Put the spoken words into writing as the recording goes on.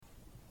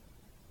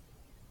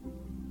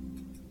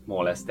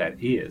more or less that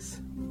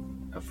is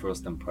a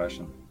first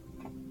impression.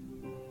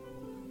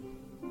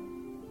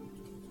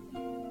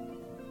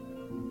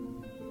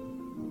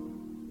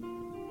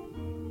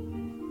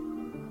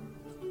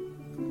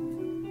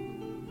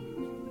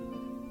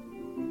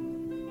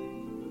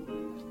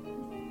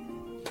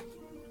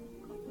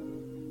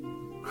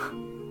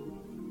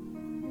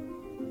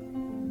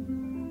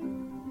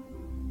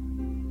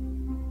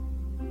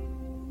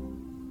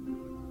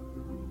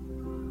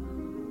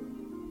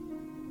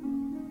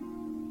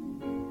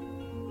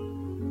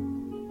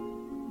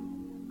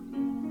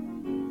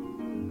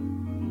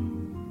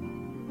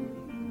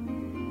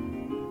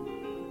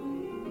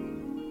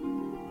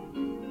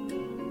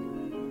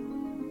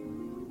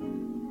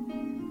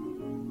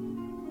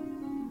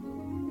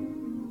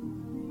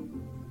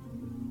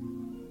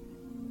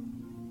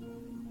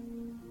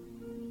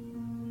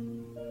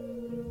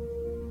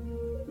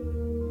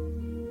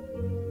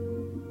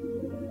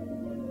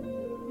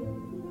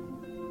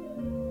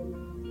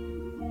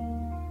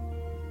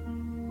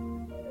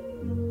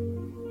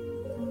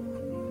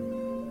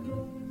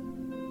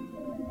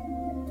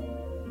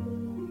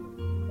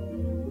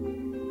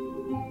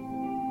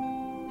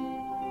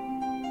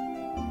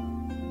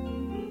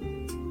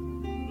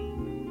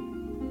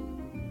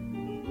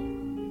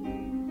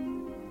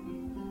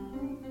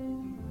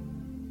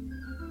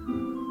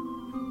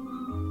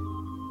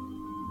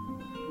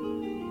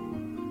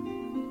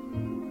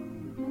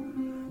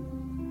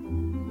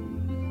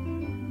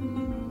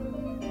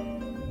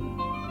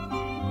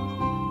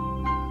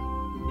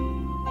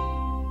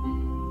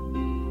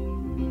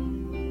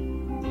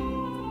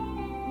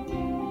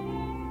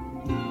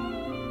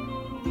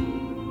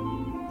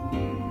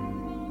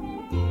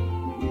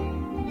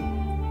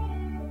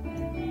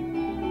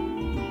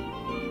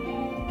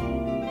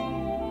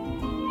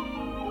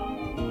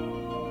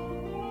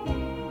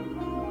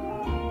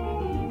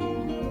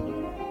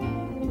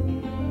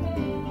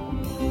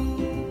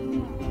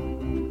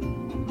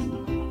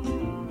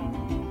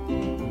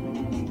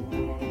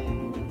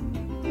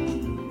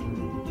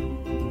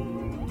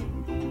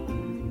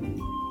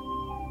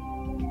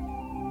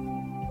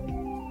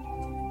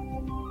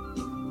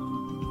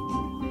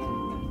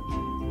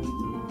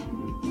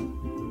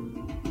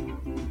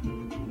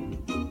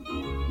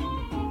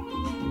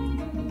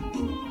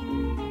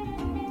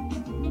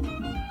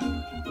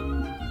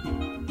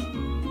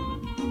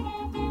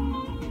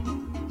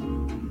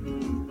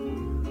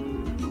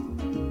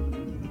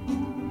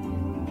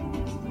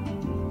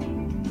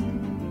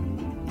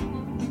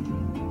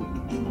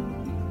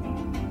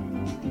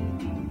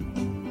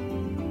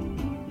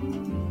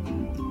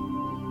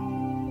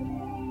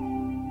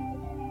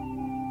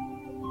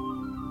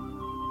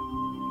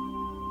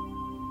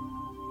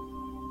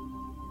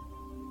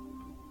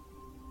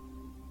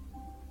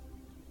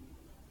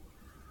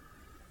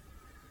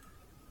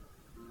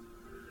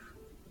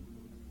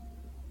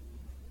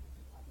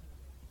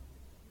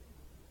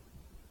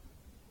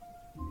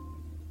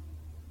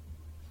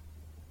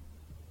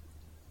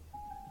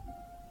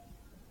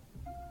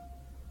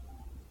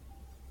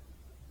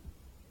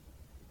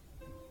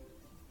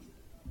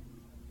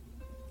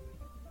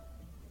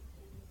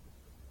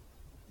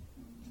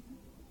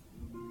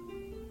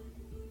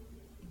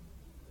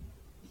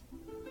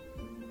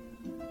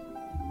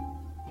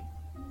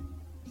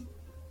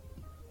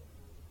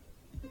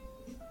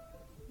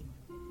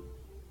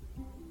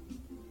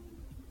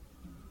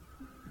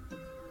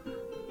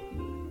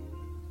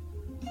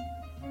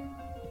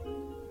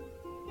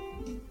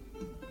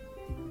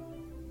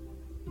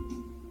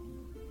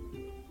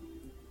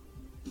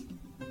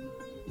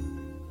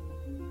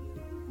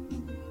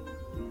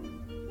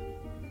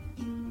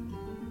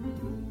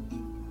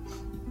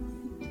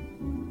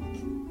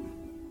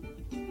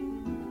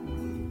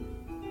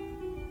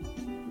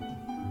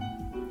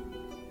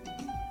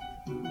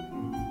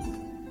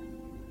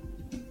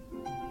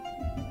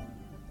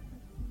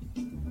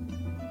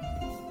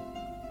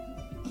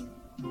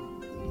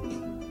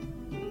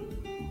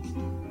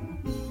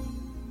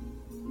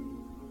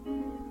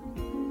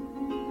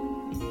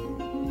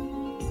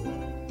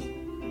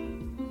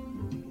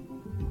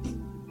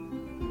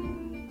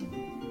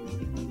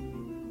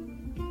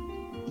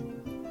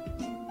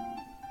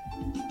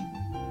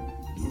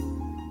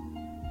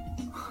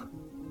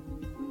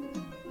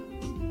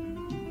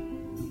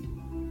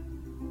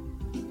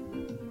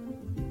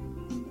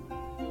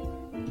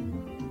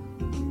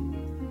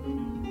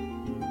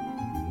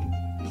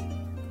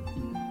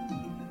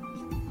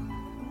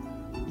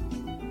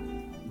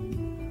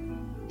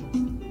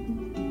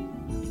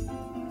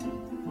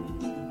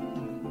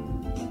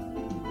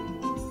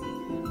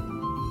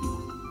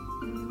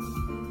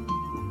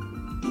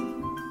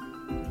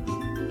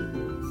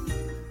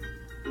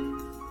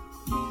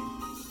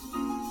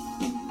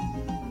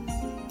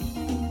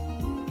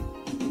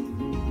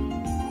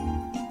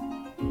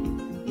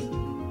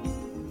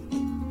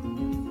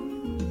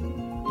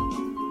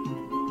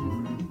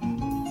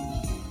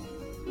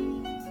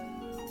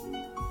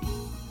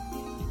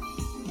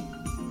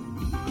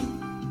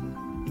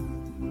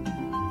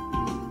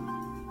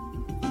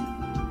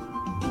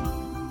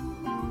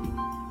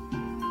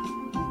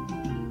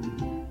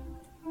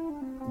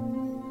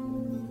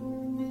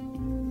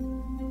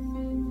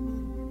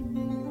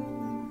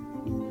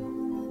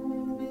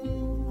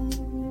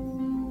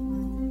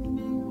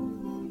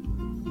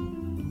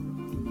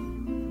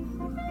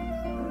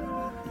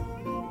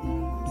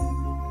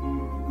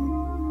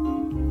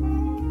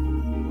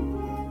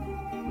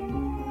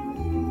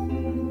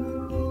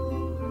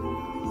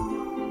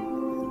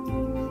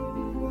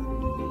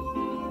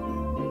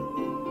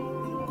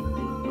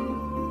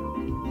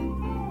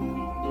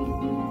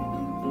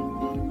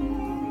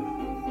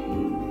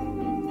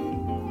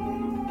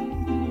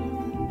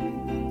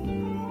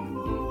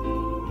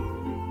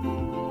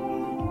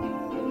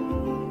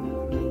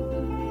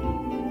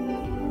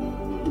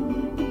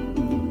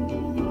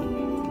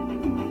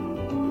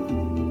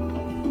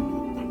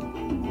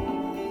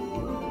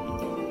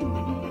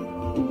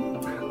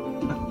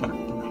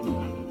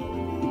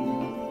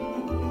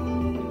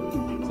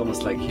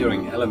 just like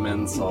hearing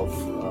elements of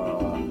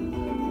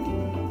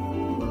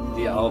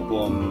the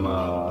album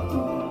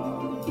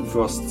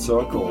First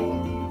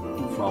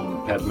Circle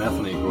from Pat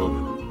Metheny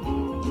Group.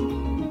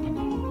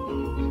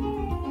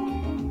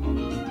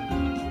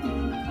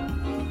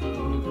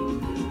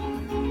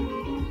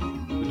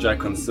 Which I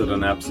consider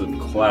an absolute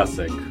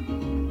classic.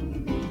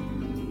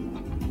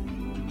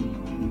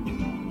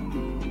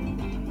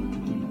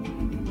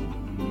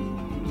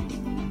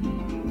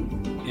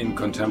 In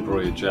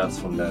contemporary jazz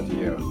from that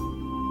year.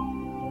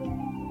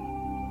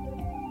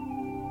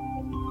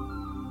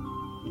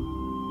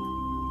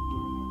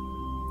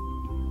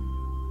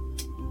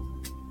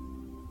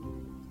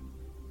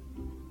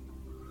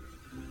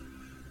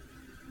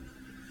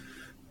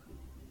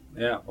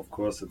 Yeah, of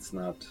course it's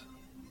not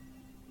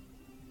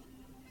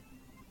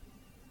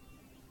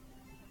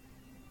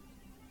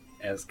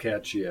as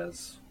catchy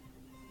as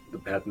the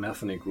Pat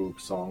Metheny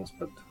Group songs,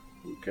 but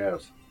who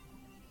cares?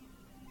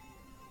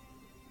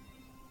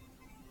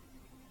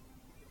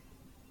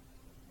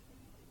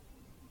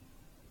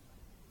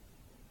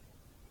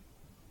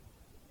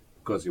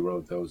 Because he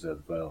wrote those as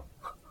well.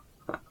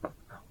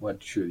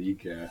 What should he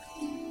care?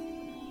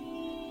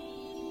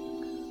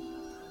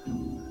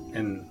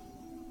 And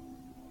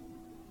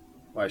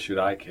why should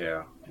I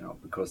care? You know,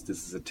 because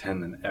this is a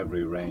 10 in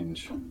every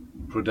range.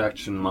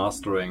 Production,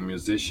 mastering,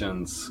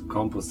 musicians,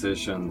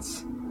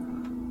 compositions.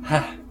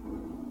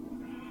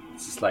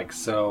 It's just like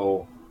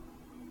so,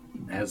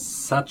 has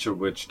such a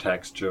rich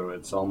texture.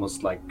 It's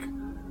almost like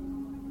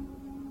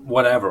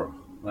whatever.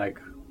 Like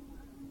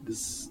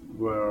this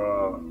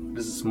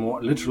is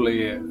more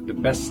literally the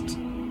best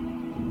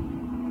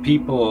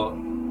people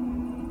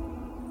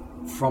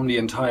from the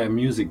entire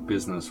music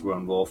business were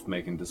involved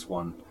making this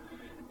one.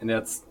 And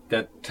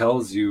that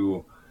tells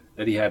you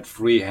that he had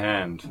free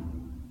hand.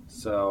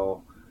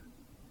 So,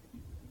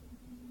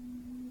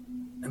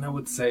 and I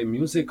would say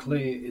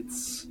musically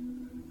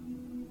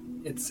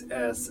it's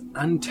as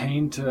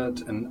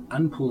untainted and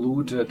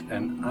unpolluted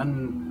and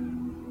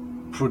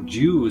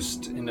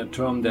unproduced, in a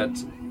term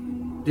that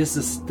this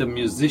is the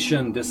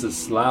musician, this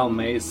is Lyle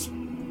May's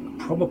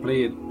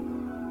probably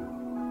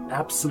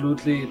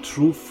absolutely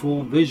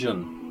truthful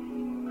vision.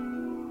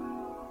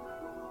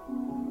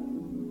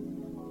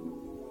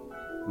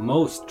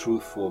 Most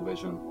truthful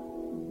vision.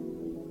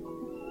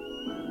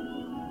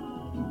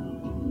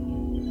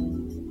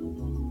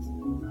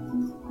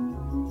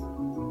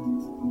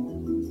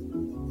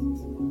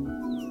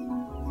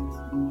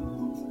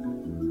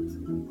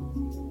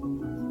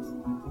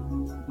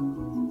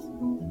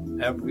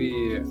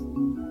 Every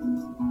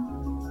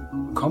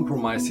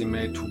compromise he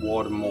made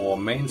toward a more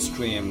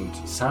mainstreamed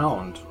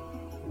sound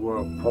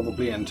were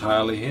probably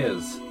entirely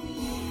his.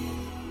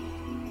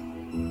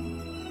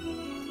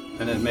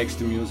 And it makes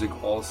the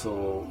music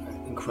also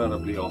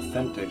incredibly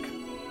authentic.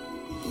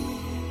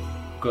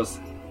 Because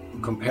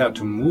compared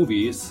to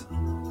movies,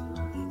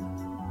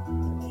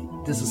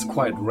 this is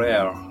quite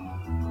rare.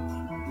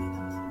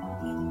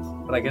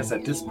 But I guess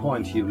at this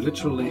point he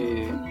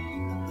literally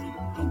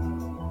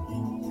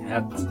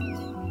had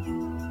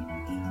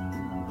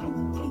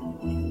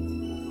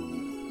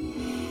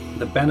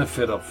the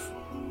benefit of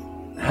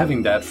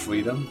having that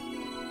freedom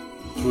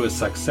through his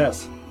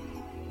success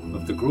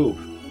with the group.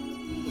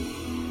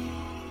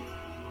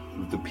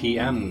 The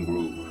PM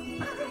Group.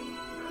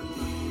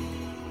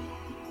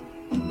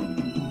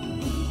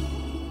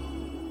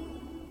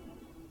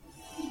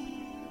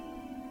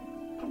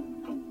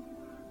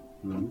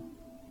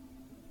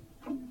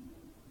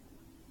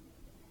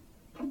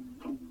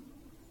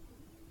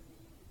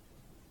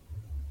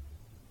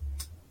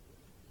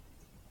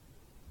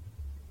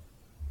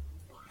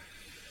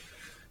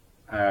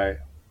 I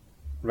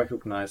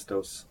recognize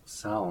those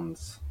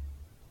sounds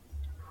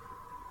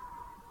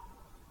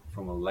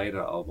from a later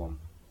album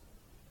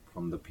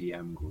from the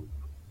PM Group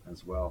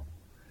as well.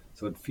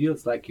 So it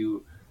feels like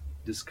you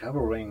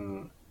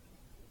discovering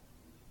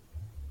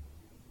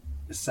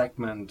a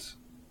segment,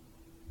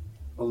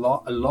 a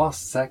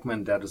lost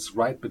segment that is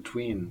right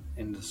between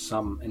in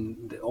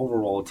the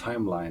overall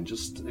timeline.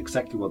 Just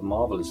exactly what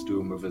Marvel is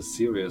doing with his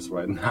series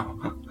right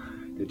now.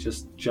 They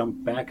just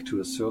jump back to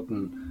a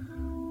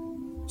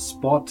certain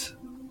spot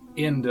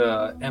in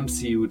the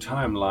MCU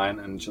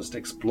timeline and just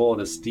explore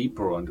this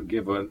deeper, and to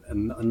give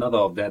another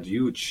of that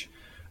huge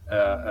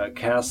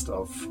cast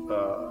of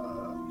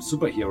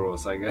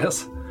superheroes, I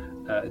guess,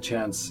 a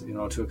chance,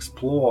 to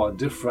explore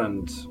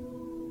different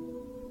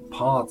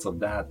parts of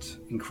that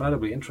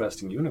incredibly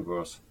interesting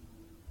universe,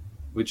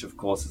 which of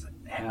course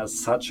has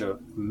such a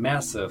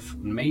massive,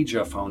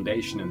 major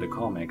foundation in the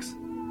comics.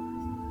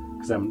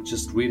 Because I'm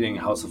just reading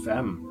House of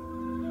M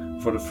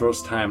for the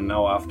first time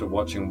now after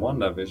watching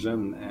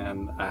WandaVision,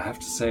 and I have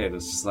to say,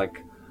 this is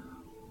like,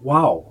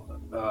 wow,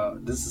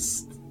 this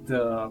is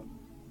the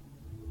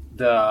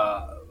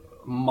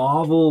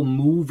Marvel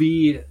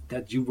movie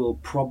that you will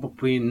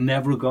probably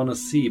never gonna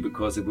see,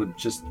 because it would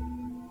just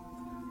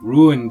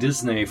ruin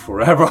Disney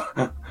forever.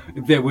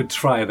 If they would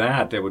try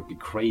that, they would be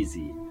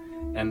crazy.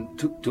 And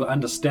to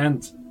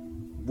understand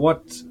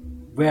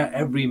where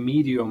every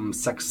medium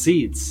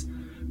succeeds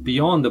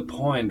beyond the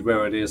point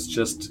where it is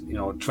just,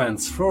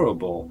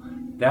 transferable,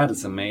 that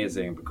is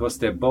amazing, because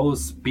they're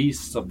both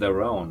beasts of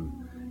their own.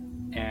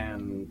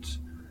 And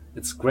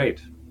it's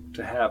great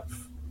to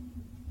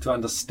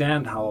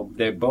understand how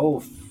they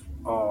both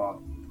are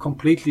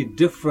completely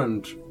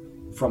different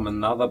from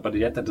another, but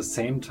yet at the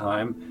same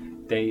time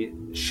they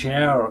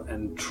share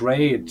and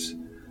trade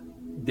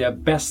their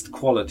best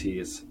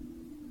qualities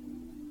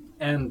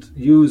and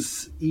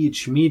use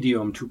each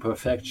medium to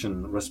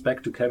perfection.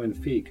 Respect to Kevin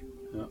Feige.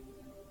 Yeah.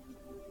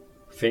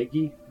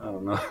 Feige? I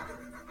don't know.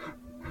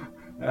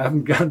 I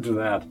haven't gotten to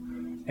that.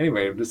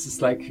 Anyway, this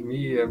is like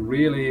me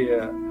really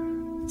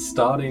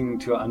starting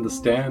to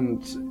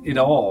understand it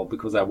all,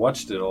 because I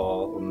watched it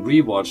all and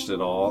rewatched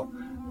it all,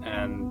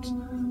 and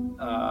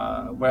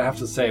where I have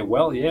to say,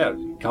 well, yeah,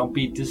 can't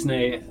beat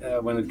Disney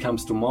when it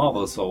comes to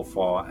Marvel so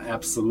far,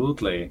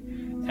 absolutely.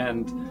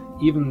 And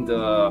even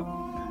the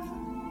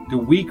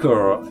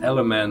weaker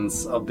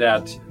elements of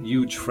that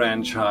huge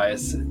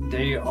franchise,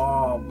 they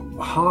are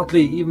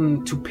hardly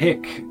even to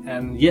pick.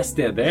 And yes,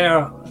 they're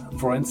there.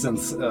 For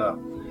instance,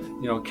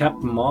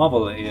 Captain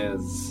Marvel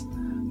is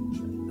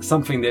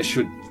something they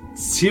should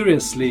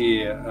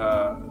seriously,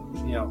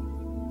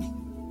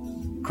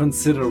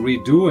 consider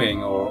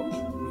redoing or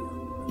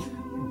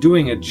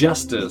doing it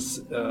justice,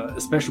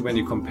 especially when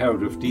you compare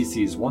it with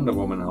DC's Wonder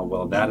Woman, how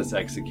well that is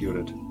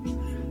executed.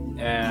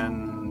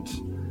 And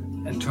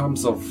in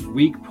terms of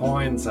weak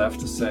points, I have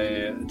to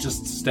say,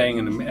 just staying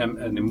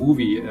in the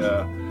movie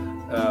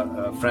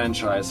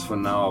franchise for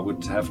now, I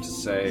would have to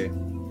say,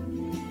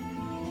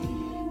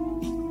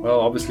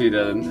 well, obviously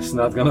there's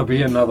not gonna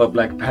be another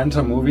Black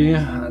Panther movie,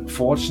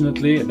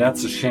 unfortunately, and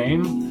that's a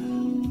shame.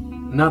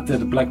 Not that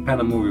the Black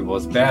Panther movie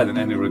was bad in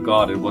any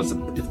regard. It was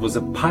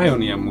a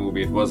pioneer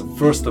movie. It was a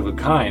first of a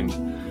kind,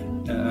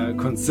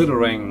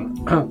 considering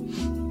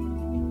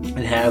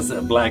it has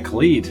a black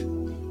lead,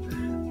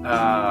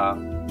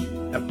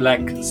 a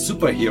black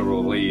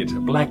superhero lead, a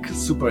black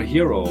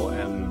superhero.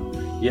 And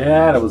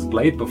yeah, there was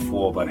Blade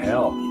before, but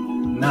hell,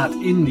 not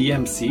in the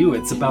MCU.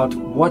 It's about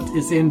what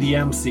is in the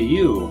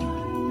MCU,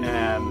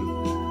 and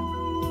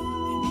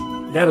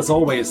that is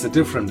always a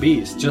different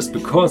beast just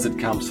because it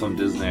comes from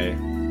Disney.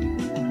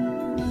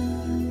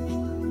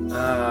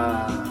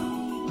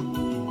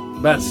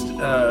 But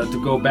to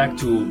go back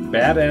to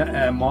bad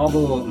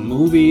Marvel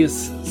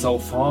movies so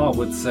far, I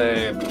would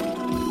say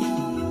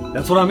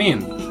that's what I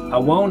mean. I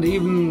won't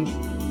even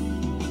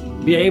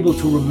be able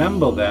to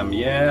remember them.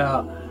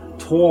 Yeah,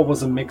 Thor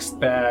was a mixed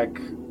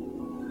bag,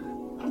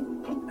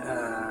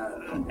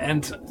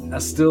 and I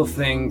still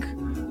think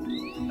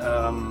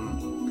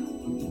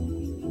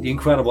The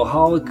Incredible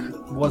Hulk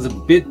was a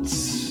bit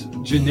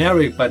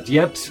generic, but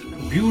yet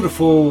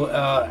beautiful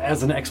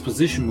as an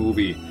exposition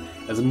movie.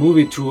 As a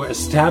movie to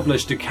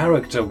establish the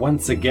character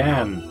once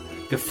again,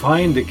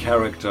 define the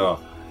character.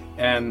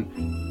 And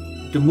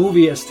the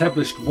movie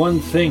established one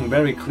thing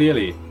very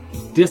clearly.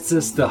 This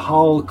is the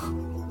Hulk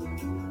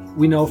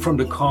we know from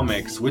the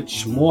comics,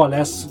 which more or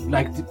less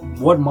like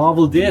what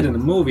Marvel did in the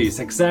movies,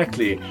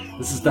 exactly.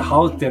 This is the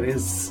Hulk that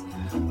is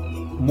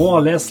more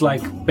or less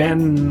like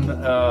Ben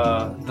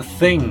the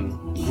Thing,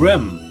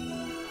 Grimm.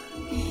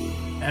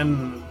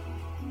 And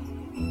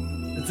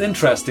it's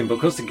interesting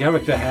because the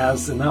character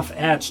has enough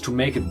edge to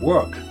make it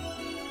work.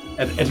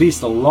 At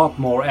least a lot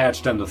more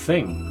edge than the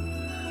Thing.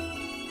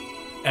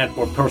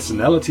 Or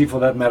personality for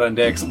that matter, and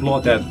they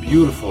explored that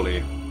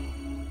beautifully.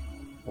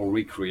 Or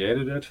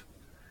recreated it.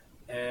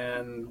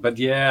 But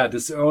yeah,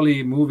 these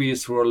early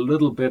movies were a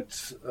little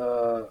bit...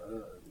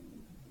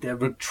 they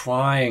were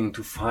trying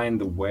to find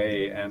the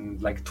way.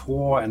 And like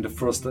Thor and the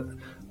first...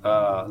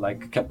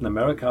 like Captain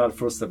America, the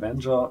first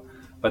Avenger...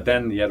 But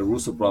then, yeah, the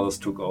Russo brothers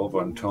took over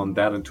and turned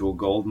that into a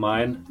gold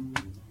mine.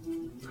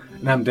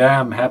 And I'm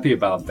damn happy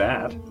about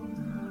that.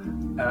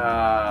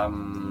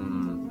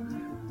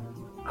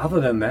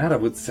 Other than that, I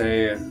would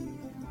say...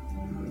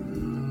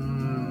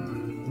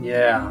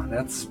 yeah,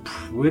 that's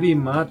pretty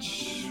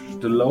much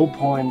the low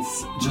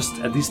points, just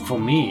at least for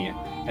me.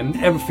 And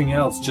everything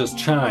else just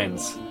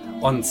shines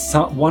on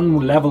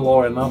one level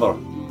or another.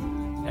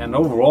 And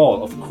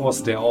overall, of course,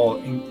 they're all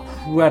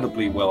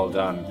incredibly well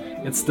done.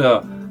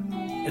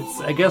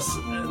 I guess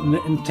an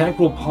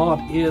integral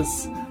part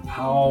is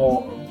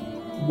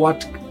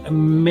what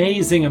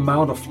amazing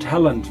amount of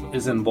talent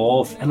is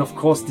involved, and of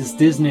course this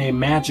Disney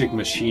magic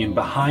machine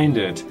behind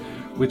it,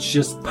 which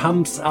just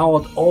pumps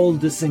out all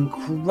this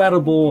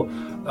incredible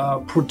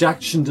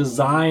production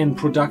design,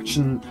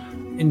 production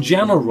in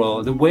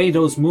general. The way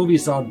those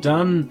movies are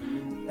done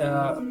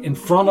in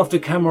front of the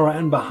camera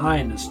and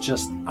behind is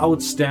just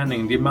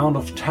outstanding. The amount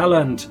of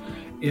talent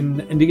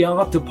in the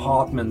art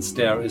departments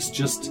there is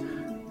just...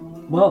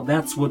 Well,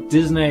 that's what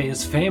Disney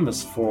is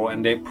famous for,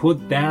 and they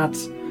put that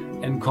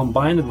and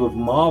combine it with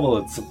Marvel.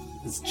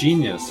 It's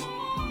genius.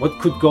 What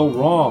could go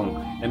wrong?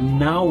 And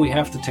now we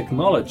have the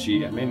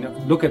technology. I mean,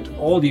 look at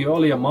all the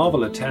earlier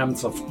Marvel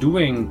attempts of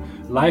doing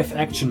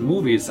live-action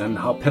movies and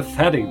how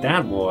pathetic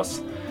that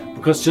was,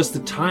 because just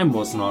the time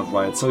was not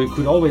right. So you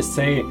could always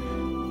say,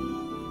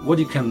 what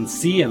you can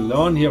see and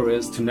learn here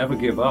is to never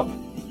give up.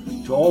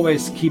 to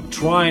always keep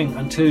trying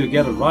until you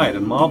get it right,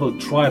 and Marvel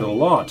tried a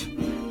lot.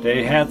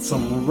 They had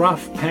some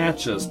rough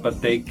patches,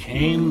 but they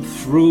came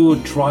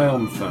through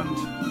triumphant.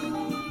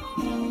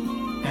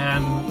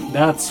 And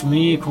that's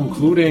me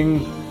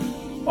concluding,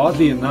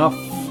 oddly enough,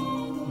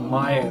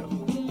 my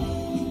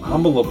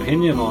humble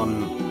opinion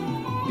on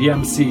the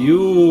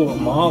MCU,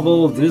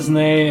 Marvel,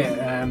 Disney,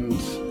 and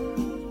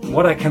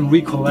what I can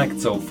recollect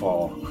so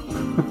far.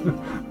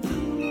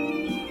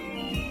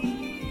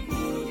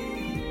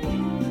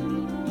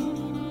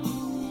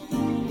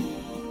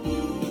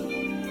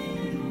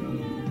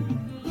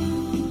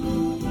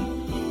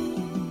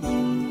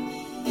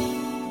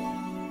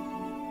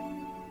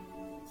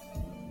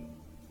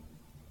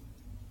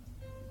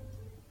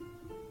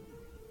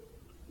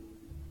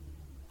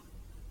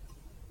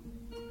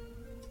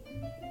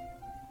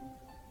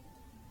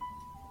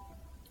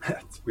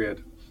 That's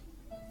weird.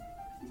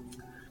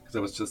 Because I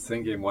was just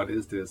thinking, what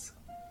is this?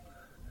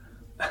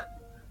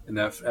 An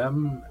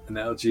FM, an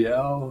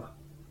LGL,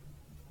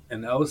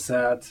 an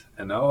OSAT,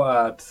 an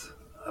OAT,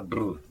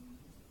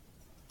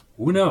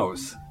 who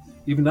knows?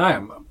 Even I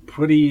am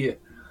pretty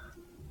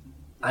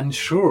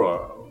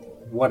unsure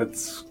what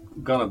it's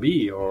gonna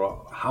be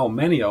or how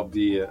many of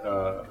the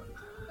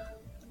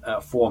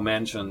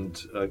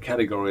aforementioned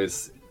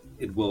categories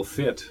it will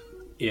fit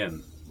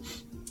in.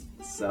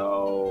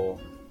 So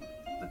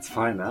let's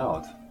find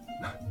out.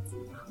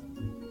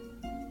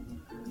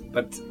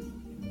 But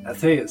I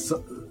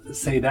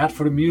say that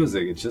for the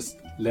music, it just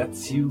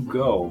lets you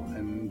go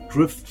and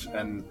drift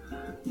and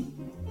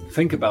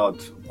think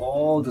about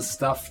all the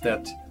stuff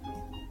that,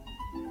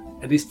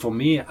 at least for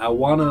me, I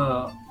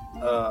wanna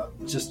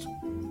just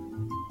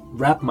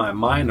wrap my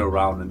mind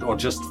around it, or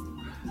just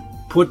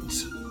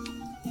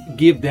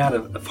give that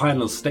a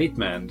final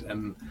statement.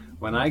 And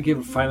when I give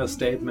a final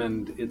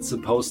statement, it's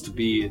supposed to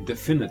be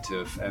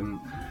definitive, and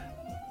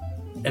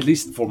at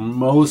least for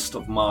most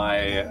of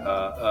my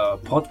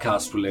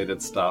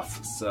podcast-related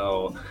stuff.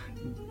 So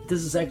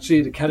this is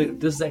actually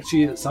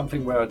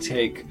something where I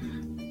take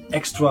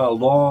extra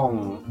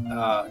long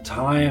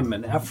time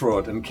and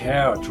effort and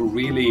care to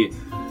really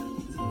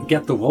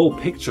get the whole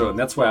picture. And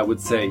that's why I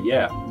would say,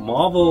 yeah,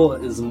 Marvel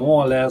is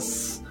more or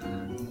less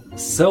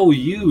so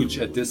huge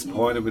at this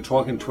point, and we're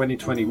talking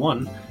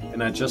 2021,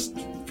 and I just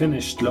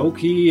finished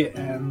Loki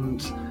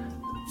and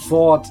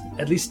thought,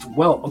 at least,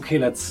 well, okay,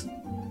 let's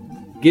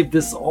give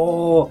this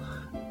all,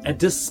 at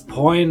this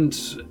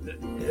point,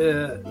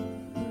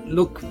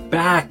 look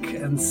back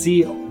and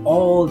see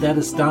all that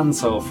is done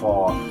so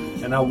far.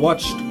 And I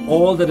watched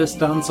all that is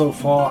done so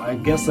far. I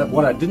guess that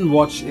what I didn't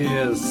watch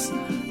is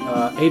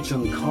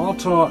Agent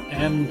Carter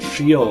and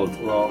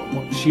S.H.I.E.L.D., or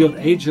S.H.I.E.L.D.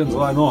 Agents,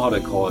 or I know how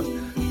they call it.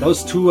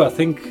 Those two, I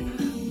think,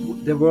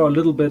 they were a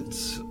little bit,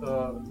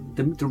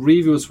 the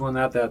reviews were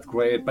not that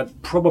great,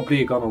 but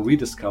probably gonna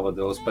rediscover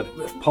those. But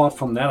apart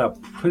from that, I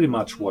pretty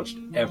much watched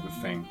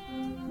everything.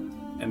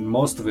 And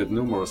most of it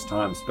numerous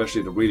times,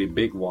 especially the really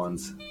big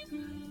ones.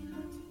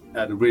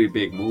 The really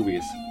big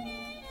movies.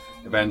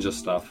 Avengers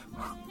stuff.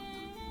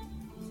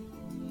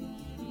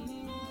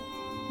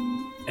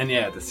 And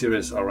yeah, the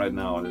series are right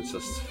now, it's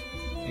just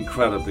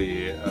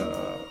incredibly...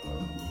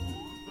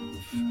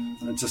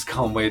 I just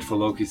can't wait for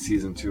Loki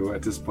season 2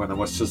 at this point. I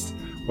was just,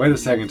 wait a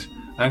second,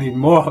 I need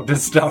more of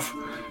this stuff.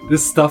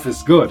 This stuff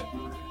is good.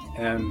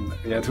 And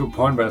yeah, to a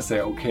point where I say,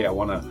 okay, I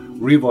want to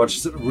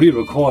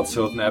re-record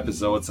certain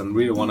episodes and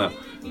really want to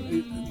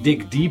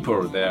dig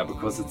deeper there,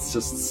 because it's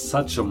just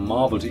such a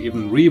marvel to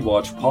even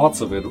rewatch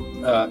parts of it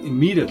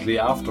immediately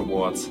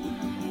afterwards.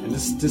 And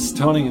this is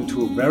turning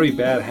into a very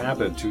bad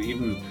habit to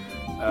even,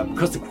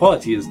 because the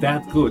quality is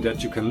that good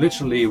that you can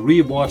literally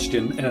rewatch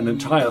in an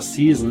entire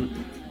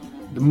season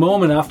the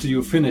moment after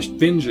you finished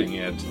binging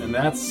it. And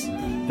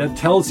that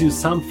tells you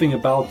something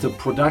about the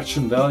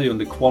production value and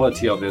the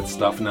quality of that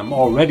stuff. And I'm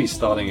already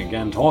starting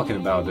again talking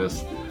about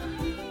this.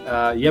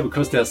 Yeah,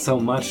 because there's so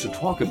much to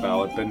talk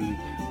about.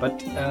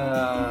 But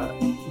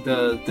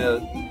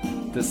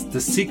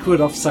the secret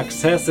of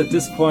success at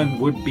this point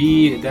would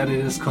be that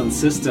it is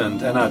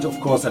consistent. And I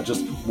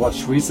just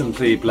watched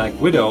recently Black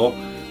Widow,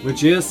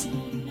 which is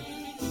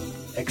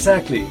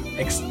exactly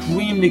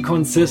extremely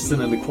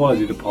consistent in the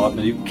quality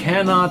department. You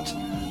cannot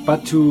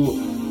but to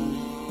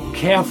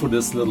care for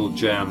this little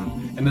gem.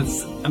 And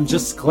I'm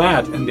just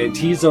glad. And the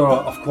teaser,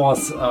 of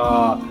course,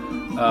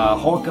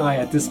 Hawkeye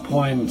at this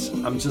point,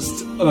 I'm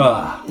just,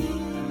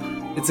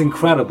 it's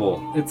incredible.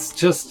 It's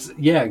just,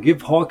 yeah,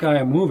 give Hawkeye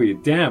a movie.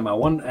 Damn,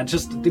 it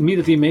just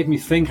immediately made me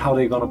think how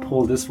they're gonna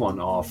pull this one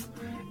off.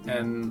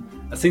 And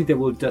I think they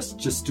will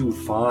just do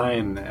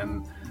fine.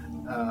 And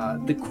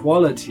the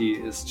quality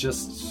is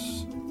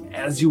just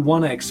as you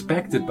want to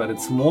expect it, but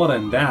it's more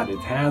than that. It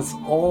has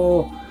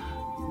all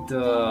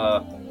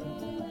the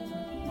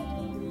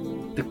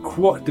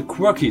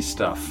quirky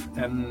stuff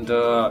and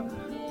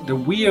the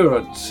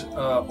weird,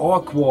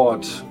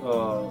 awkward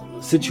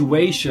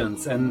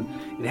situations, and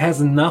it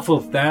has enough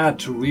of that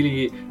to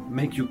really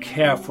make you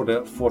care for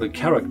the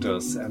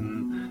characters,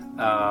 and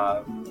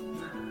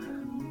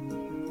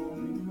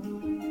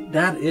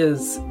that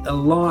is a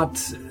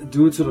lot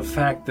due to the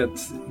fact that,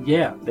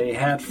 yeah, they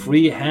had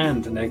free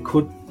hand and they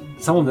could,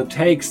 some of the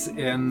takes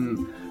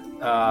in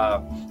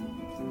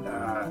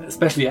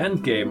especially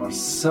Endgame are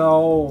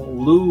so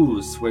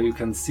loose, where you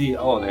can see,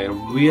 oh, they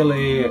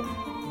really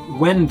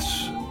went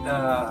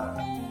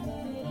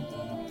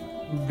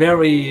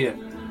very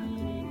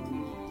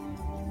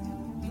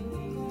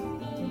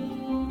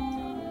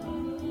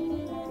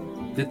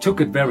they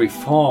took it very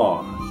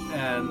far,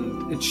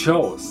 and it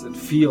shows. It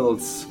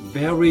feels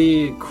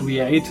very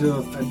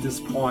creative at this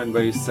point,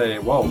 where you say,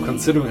 wow,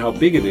 considering how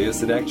big it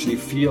is, it actually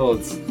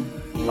feels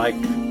like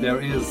there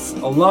is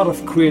a lot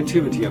of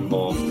creativity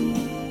involved.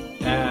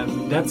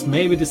 And that's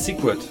maybe the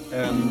secret.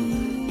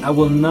 And I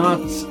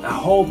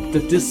hope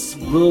that this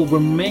will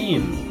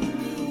remain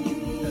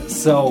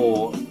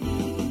so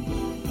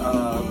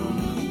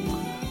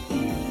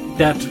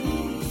that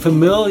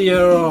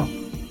familiar,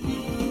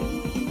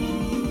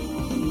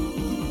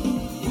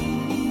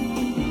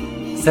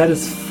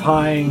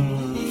 satisfying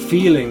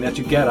feeling that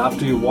you get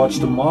after you watch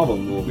the Marvel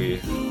movie,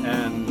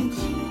 and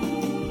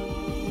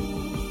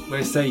where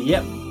you say,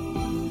 yep,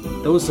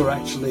 those are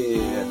actually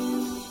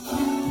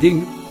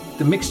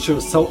the mixture.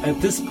 So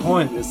at this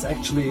point,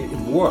 it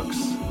works.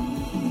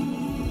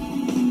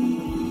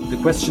 The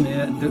question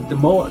is, the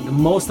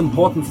most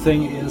important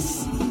thing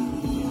is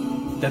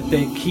that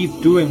they keep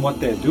doing what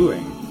they're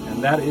doing,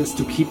 and that is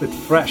to keep it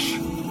fresh,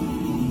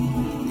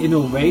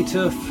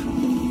 innovative,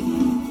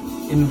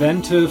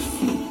 inventive,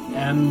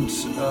 and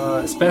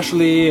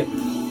especially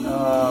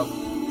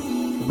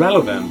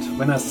relevant.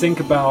 When I think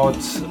about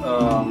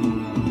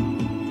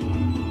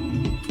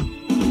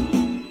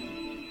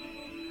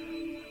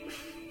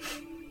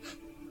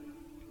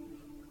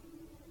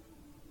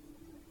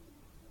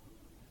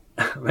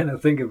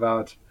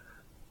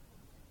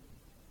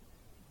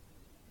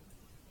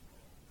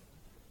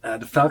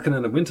the Falcon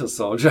and the Winter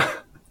Soldier,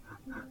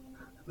 I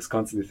was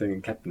constantly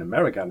thinking Captain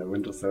America and the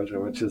Winter Soldier,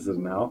 which is it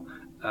now?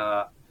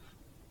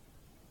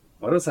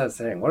 What was I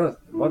saying? What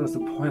was the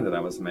point that I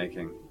was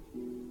making?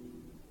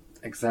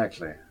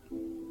 Exactly.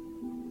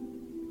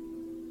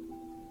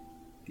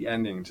 The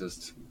ending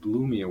just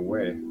blew me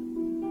away,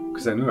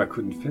 because I knew I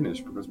couldn't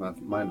finish, because my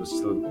mind was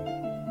still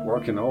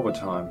working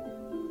overtime.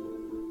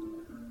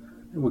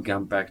 It would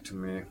come back to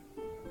me.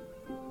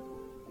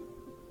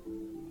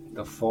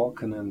 The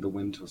Falcon and the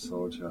Winter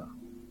Soldier.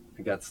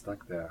 I got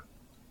stuck there.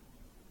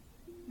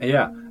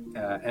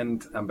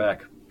 And I'm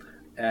back.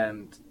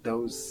 And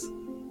those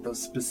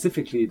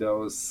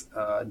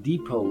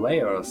deeper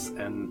layers,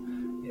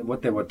 and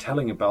what they were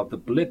telling about the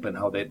blip and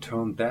how they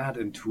turned that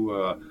into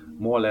a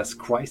more or less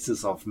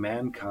crisis of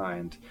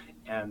mankind.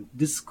 And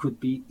this could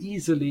be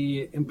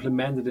easily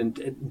implemented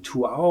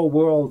into our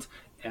world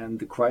and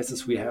the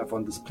crisis we have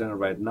on this planet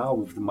right now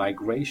with the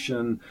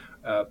migration.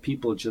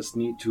 People just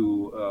need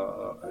to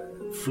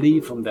flee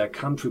from their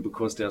country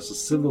because there's a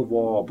civil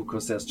war,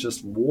 because there's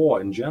just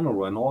war in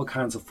general in all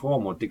kinds of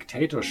form, or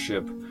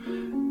dictatorship.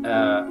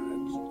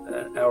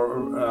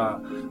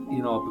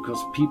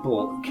 Because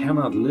people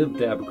cannot live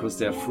there because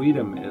their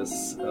freedom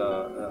is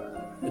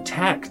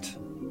attacked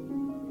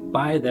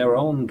by their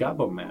own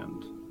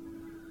government,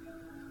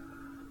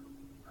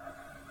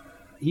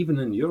 even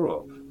in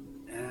Europe.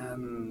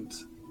 And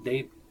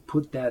they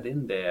put that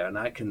in there, and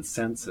I can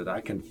sense it,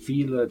 I can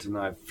feel it, and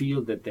I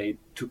feel that they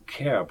took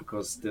care,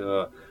 because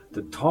the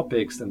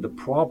topics and the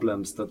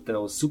problems that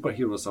those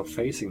superheroes are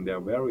facing, they're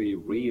very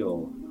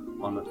real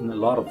in a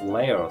lot of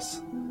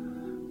layers.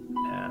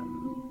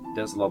 And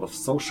there's a lot of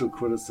social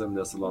criticism,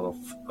 there's a lot of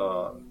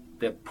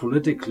they're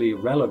politically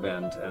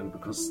relevant, and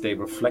because they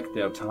reflect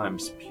their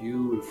times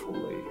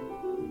beautifully.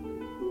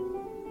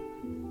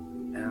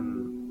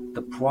 And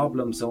the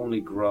problems only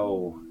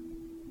grow.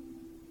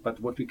 But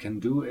what we can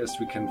do is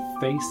we can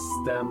face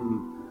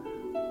them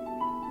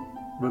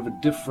with a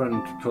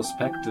different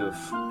perspective,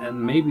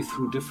 and maybe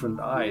through different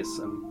eyes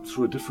and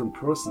through a different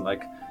person.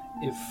 Like,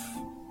 if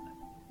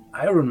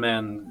Iron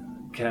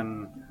Man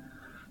can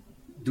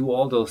do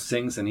all those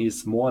things, and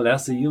he's more or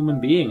less a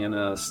human being in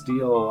a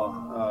steel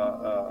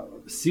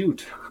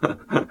suit,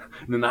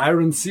 in an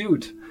iron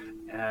suit,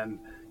 and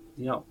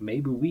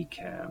maybe we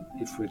can,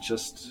 if we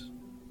just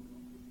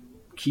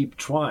keep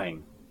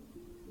trying.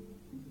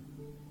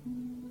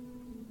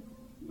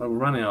 But we're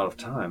running out of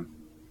time.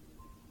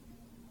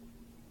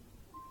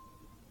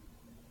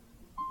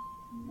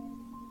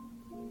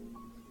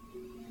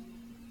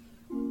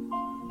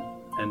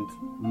 And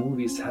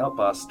movies help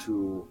us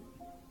to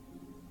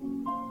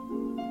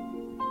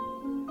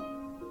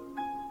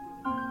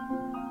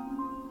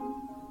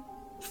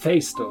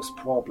face those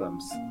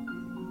problems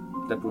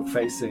that we're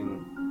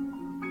facing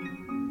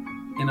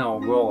in our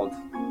world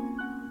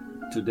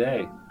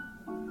today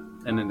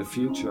and in the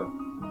future.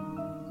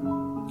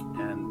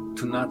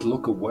 To not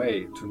look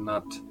away, to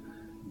not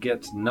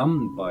get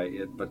numbed by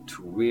it, but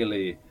to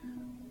really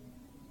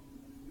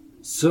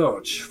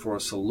search for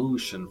a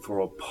solution, for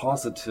a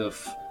positive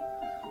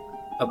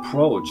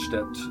approach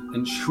that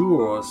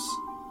ensures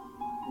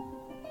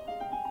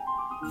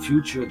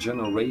future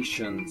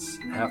generations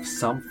have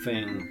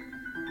something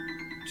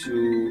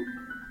to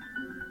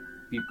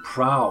be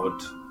proud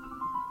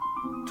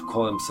to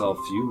call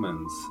themselves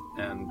humans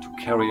and to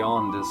carry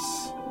on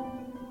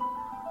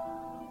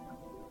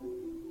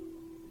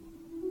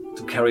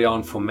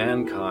for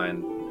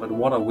mankind. But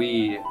what are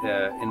we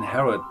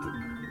inherit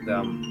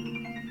them?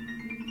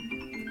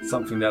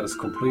 Something that is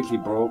completely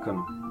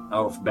broken,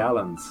 out of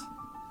balance,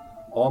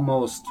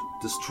 almost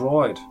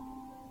destroyed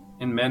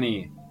in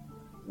many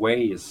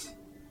ways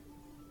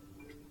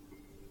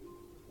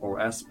or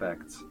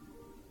aspects.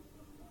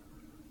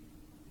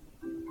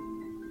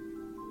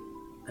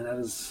 And that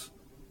is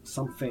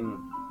something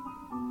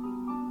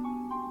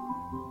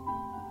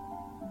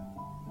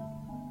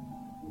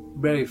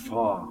very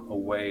far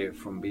away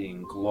from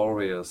being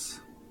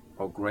glorious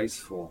or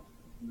graceful.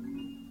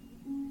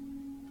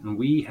 And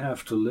we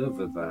have to live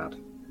with that.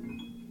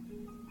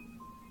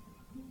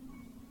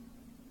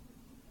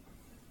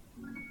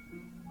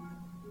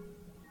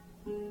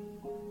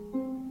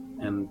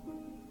 And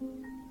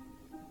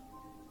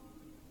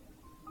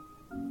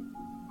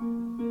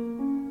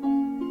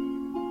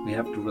we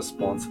have the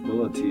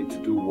responsibility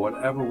to do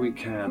whatever we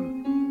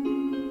can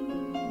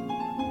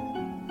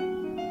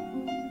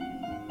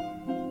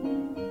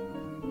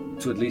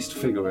to at least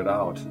figure it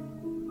out.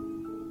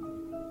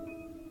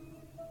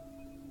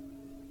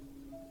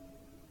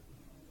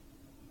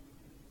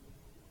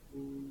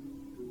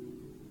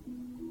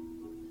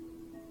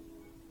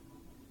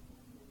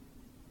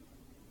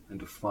 And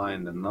to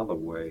find another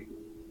way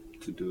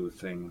to do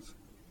things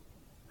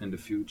in the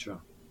future,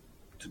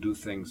 to do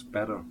things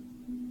better,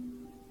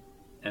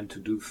 and to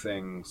do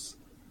things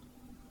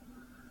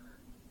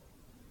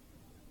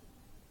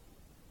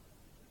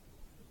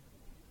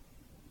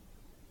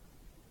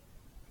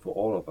for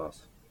all of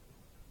us.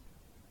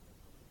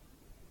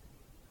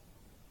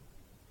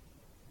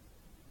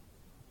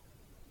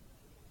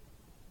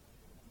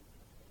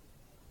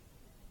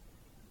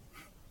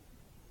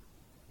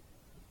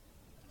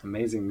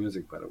 Amazing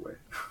music, by the way.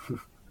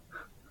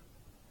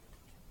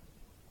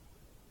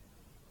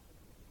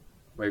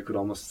 Where you could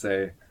almost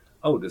say,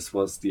 oh, this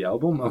was the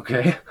album?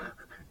 Okay,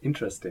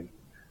 interesting.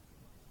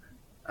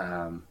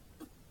 Or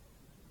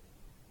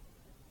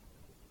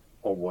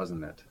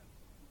wasn't it?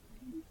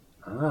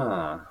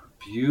 Ah,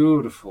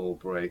 beautiful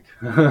break.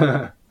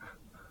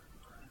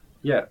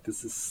 Yeah,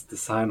 this is the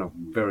sign of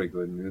very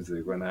good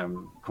music, when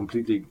I'm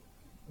completely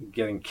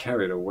getting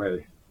carried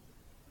away.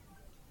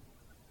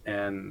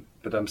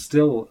 But I'm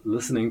still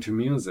listening to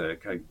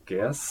music, I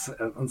guess.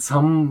 On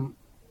some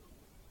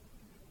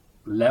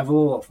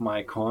level of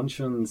my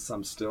conscience,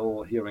 I'm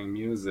still hearing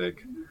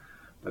music.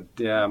 But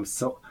yeah,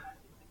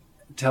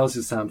 it tells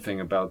you something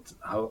about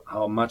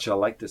how much I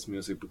like this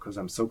music, because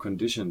I'm so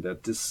conditioned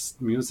that this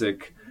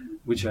music,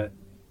 which I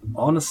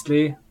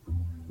honestly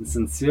and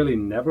sincerely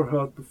never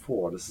heard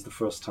before, this is the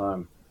first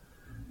time.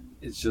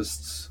 It's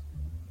just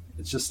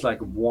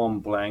like a warm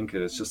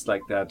blanket. It's just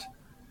like that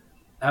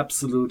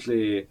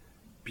absolutely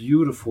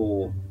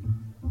beautiful,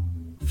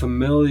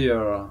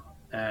 familiar,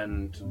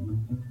 and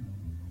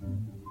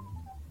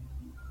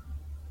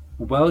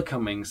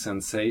welcoming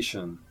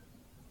sensation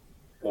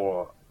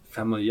or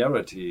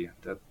familiarity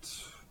that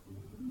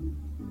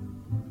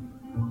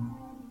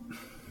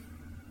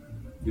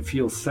you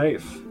feel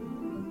safe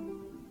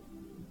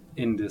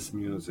in this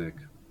music.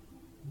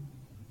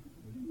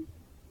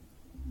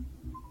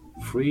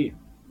 Free.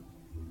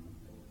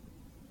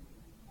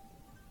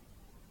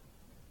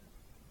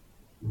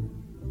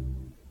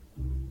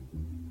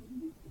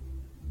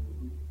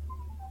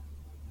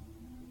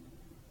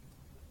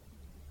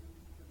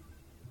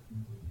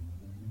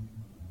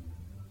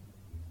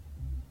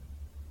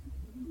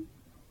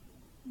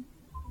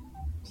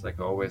 It's like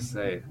I always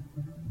say,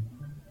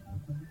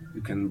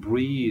 you can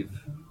breathe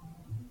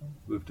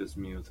with this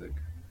music.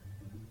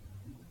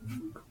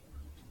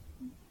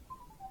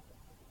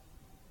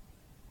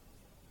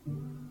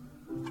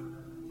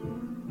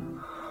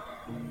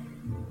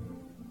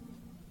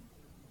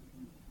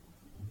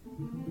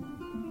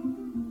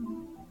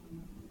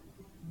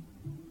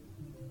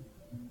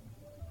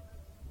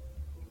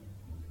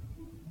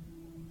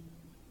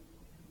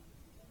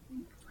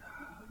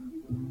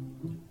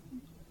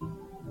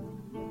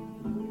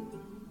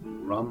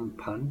 Rum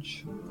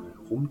punch,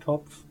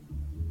 Rumtopf,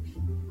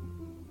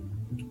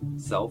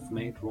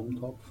 self-made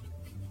Rumtopf.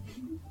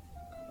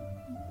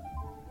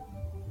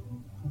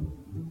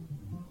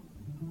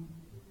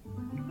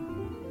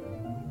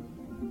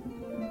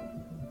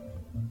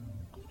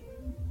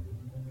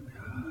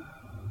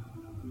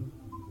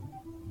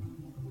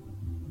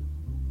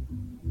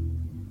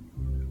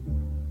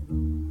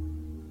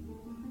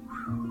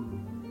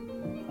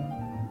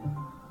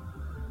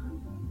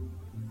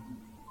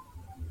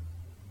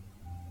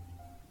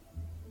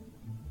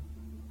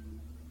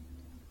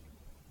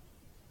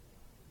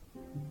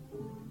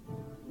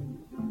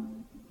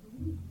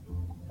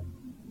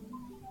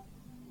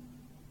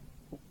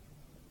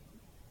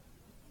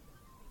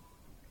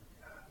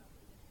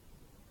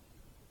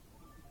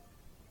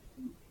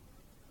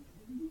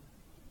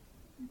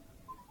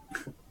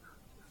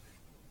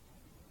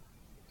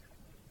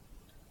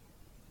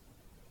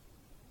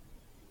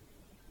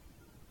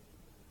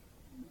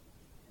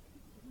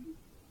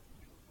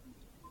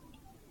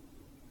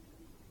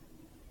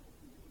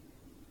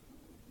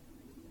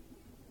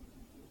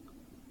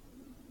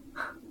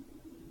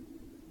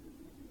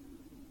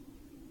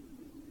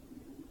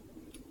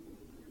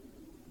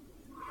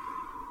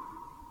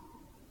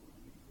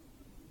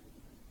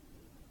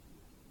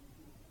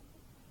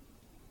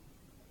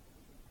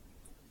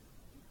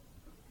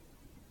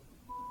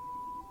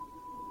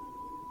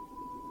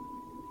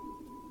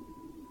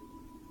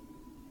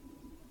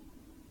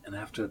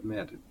 have to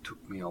admit, it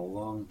took me a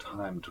long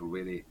time to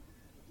really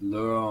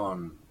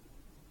learn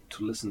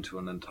to listen to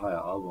an entire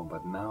album,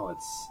 but now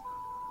it's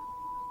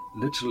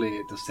literally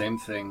the same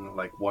thing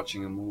like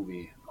watching a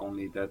movie,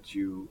 only that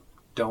you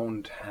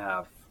don't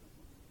have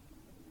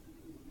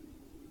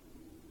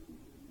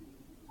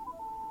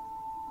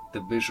the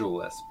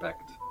visual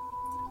aspect.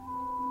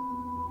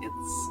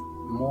 It's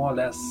more or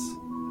less,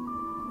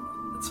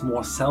 it's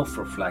more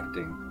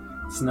self-reflecting.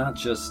 It's not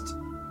just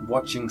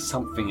watching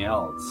something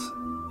else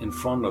in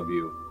front of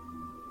you.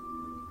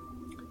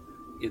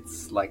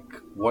 It's like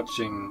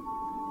watching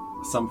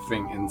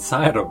something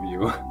inside of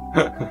you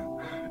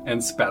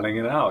and spelling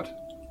it out.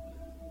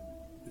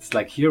 It's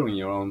like hearing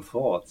your own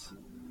thoughts.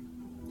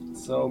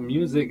 So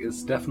music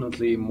is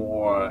definitely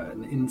more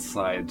an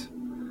inside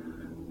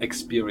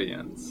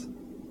experience.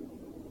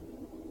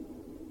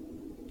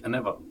 I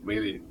never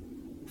really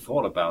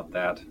thought about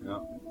that,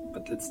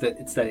 but it's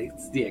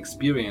the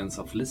experience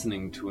of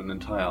listening to an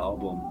entire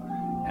album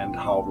and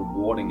how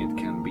rewarding it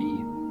can be,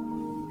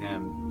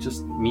 and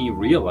just me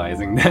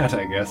realizing that,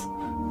 I guess.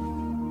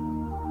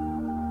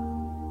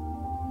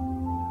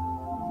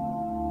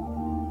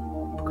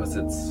 Because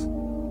it's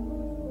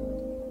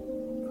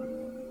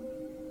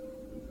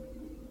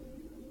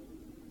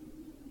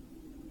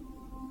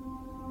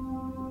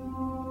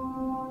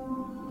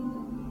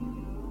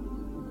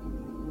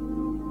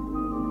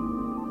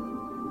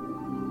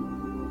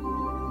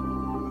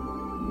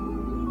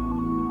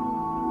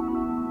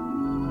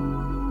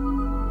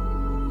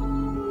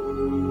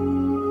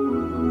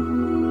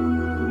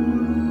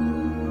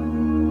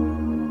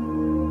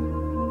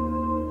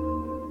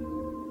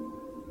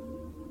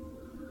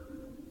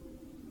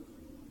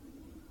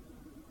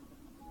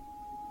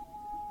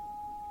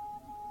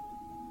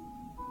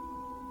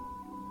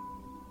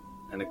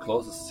and the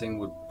closest thing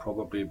would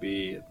probably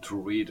be to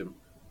read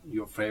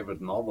your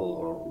favorite novel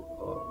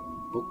or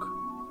book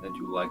that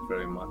you like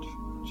very much.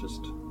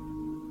 Just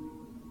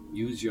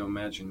use your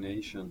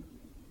imagination.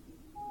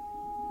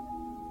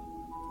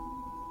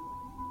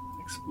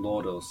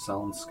 Explore those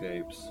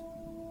soundscapes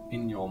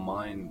in your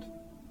mind.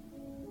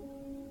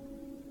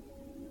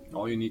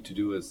 All you need to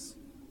do is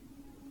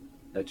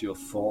let your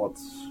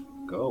thoughts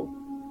go.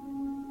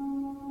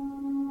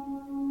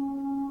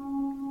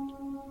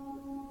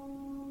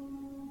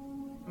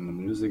 And the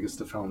music is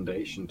the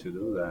foundation to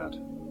do that.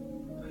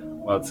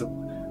 Well,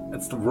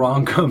 it's the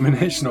wrong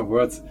combination of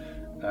words.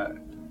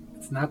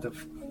 It's not the...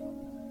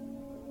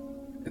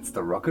 It's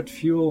the rocket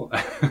fuel?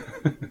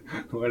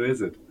 What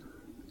is it?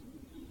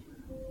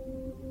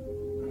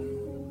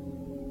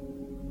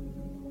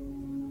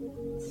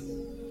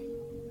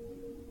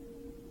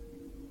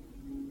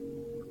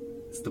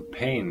 It's the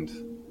paint.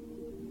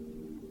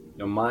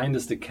 Your mind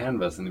is the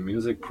canvas and the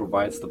music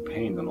provides the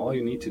paint, and all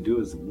you need to do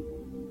is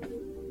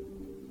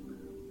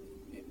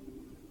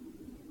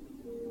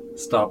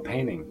start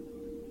painting.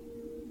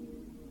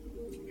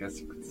 I guess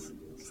you could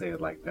say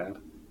it like that.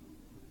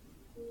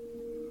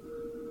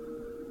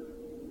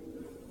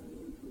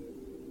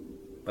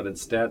 But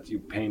instead you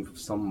paint with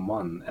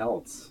someone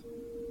else.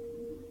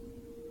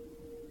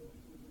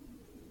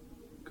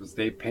 Because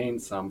they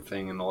paint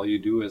something and all you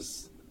do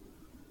is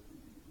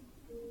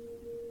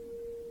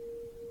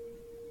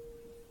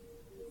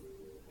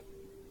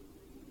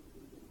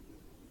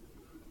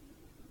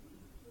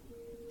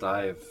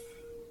dive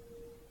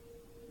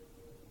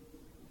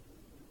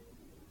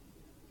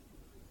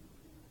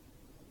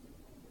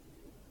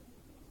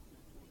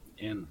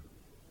in.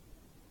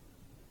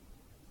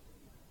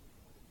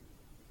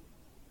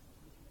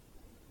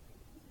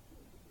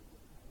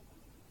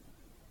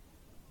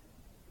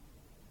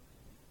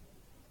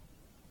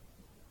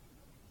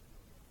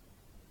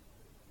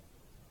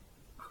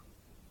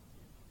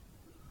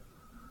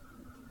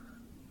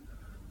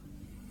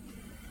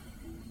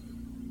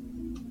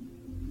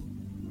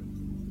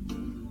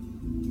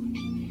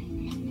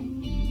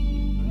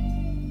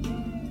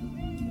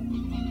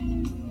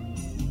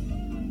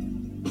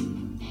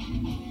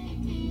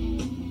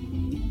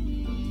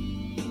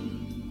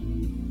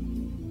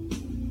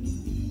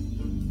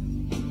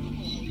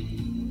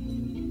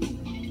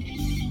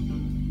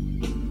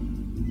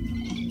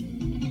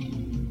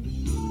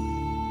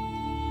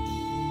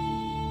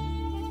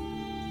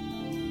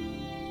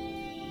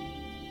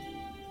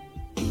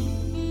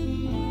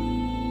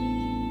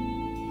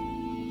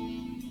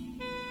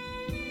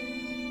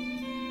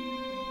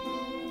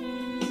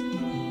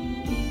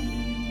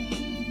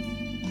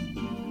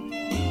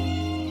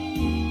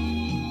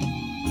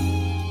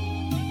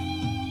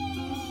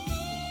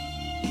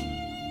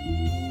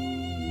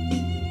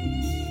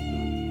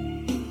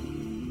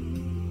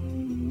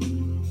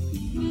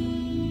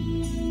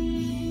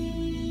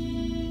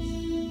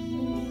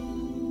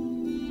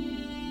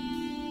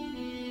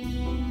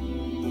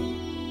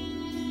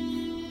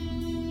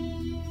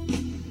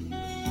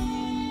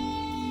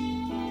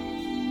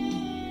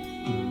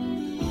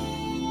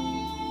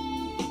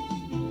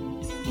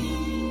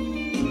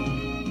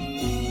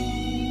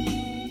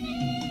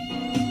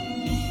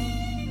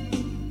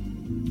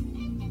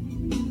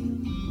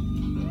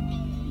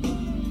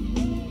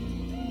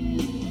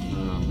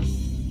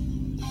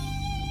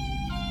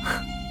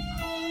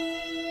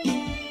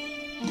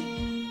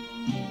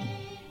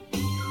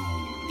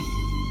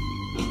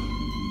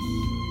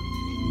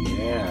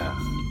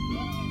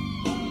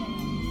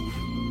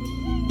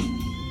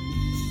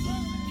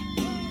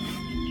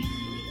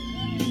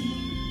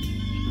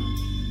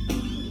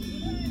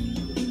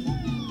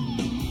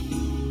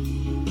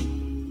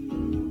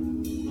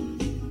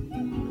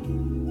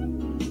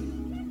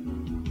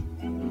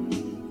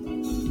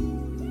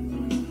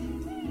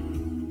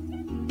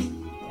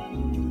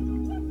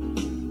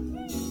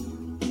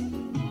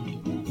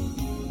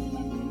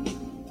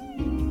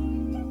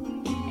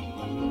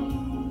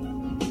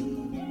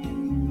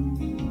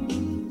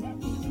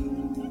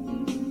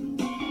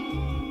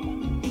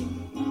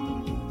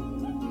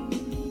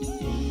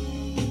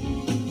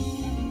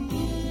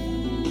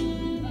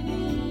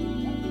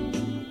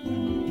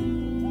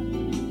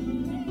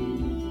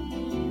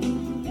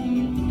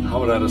 How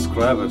would I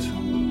describe it?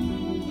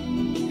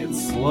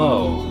 It's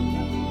slow,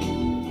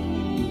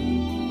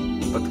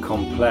 but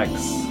complex,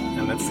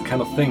 and that's the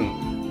kind of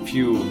thing. If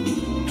you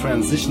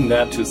transition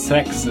that to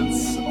sex,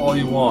 it's all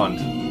you want.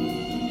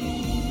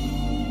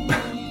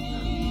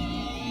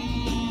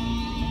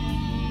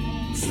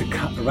 It's the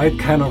right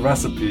kind of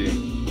recipe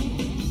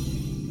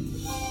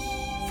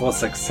for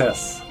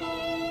success.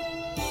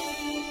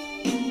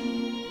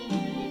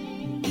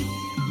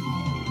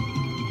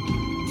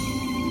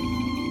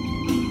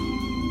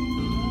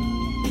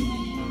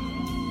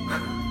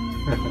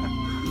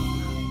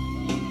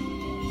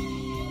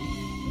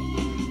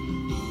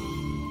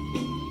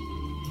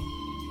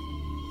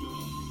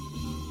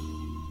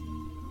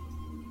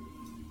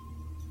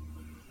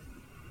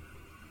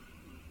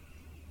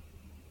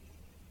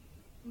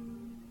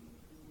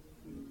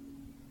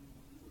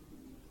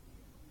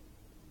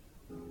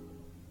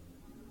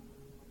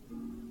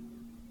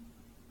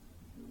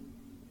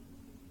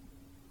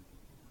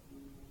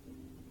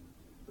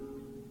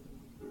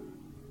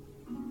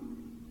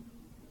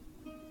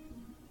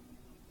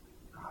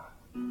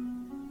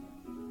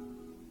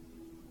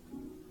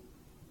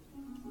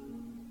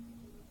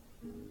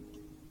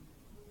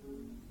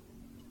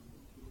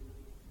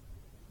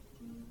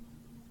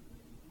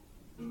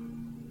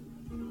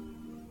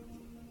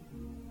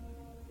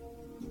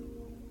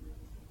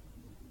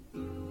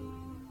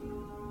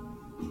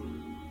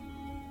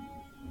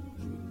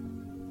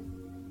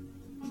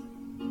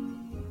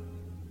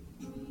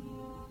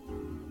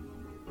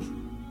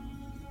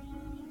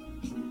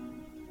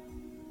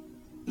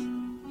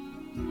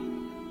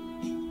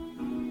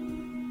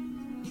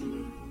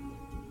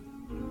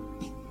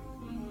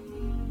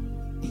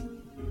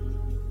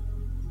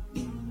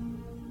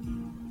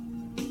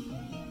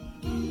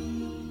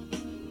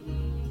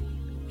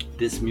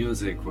 This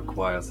music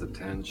requires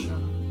attention,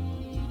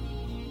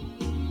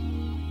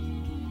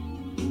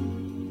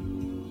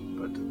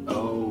 but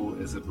oh,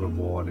 is it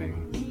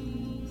rewarding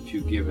if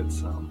you give it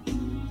some.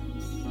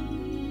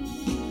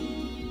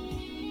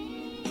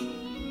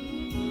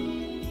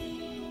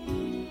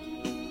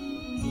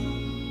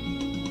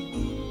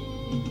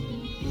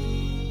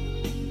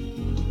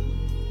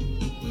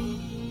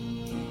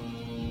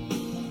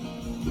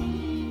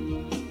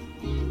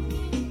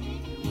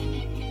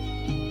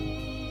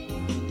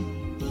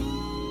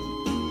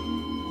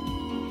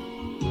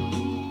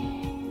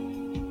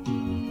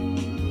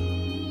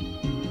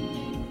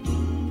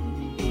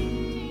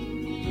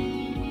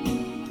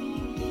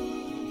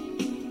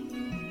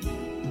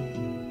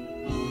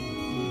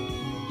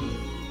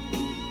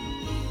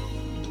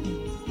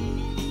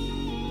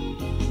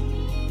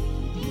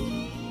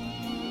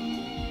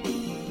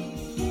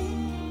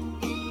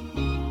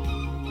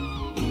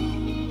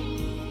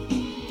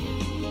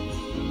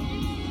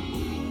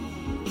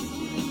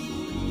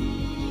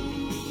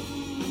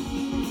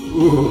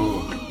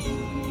 Ooh.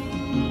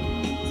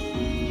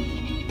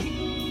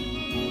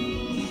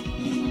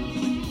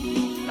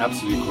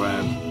 Absolutely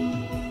grand.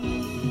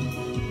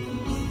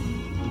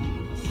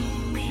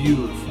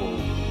 Beautiful.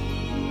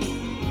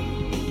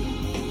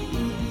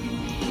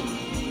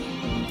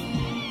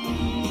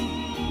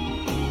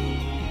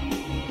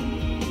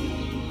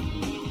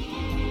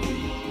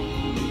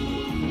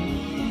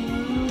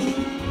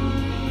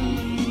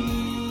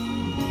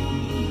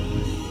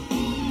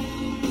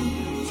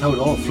 It's how it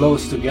all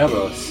flows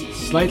together.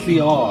 Slightly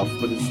off,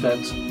 but it's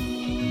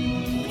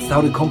how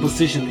the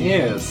composition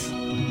is.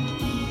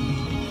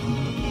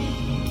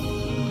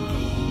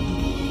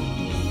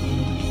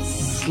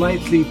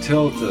 Slightly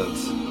tilted,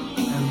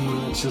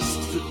 and it's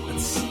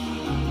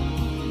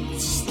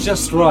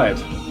just right.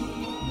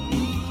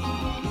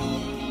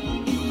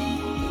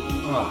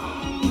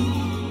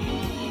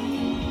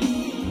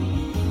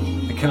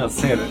 I cannot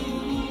say it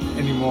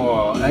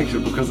anymore,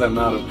 actually, because I'm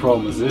not a pro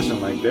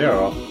musician like they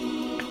are.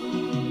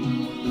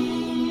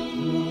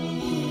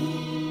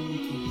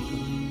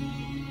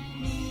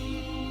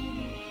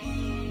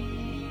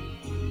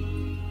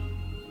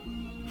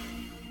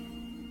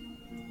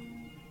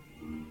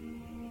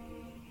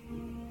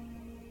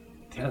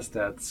 It has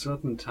that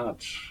certain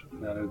touch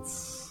that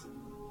it's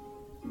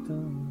it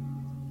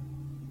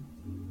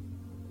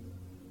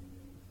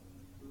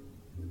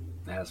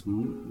has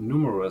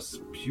numerous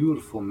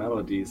beautiful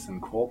melodies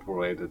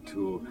incorporated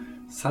to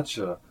such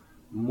a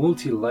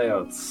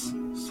multi-layered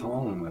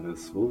song that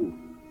is, ooh,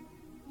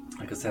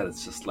 like I said,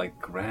 it's just like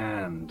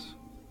grand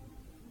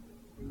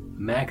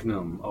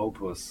magnum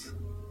opus,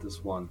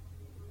 this one.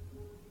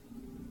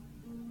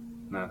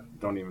 I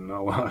don't even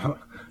know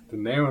the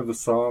name of the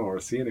song or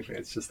see anything.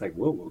 It's just like,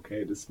 whoa,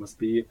 okay, this must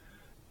be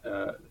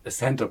a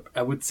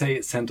I would say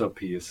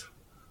centerpiece.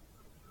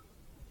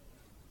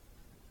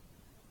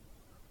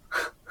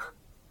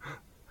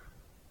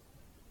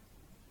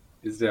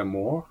 Is there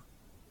more?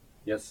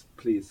 Yes,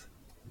 please.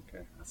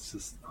 Okay, that's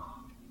just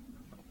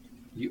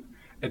you.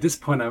 At this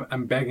point,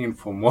 I'm begging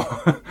for more.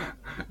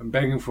 I'm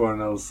begging for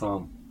another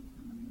song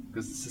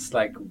because it's just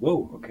like,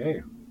 whoa,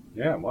 okay,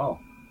 yeah,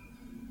 wow.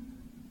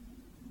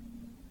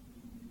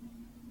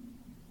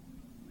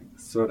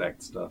 Third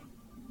act stuff.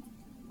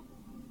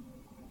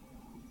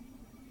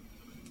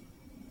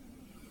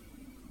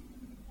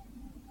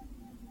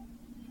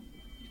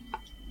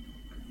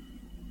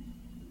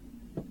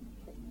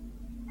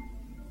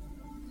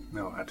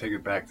 take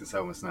it back. This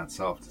album is not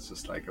soft. It's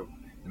just like a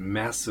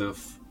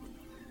massive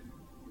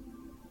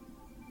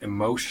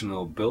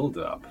emotional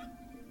build-up.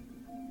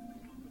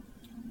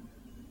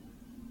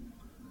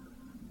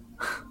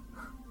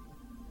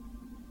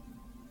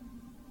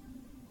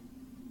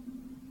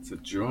 It's a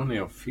journey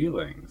of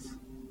feelings.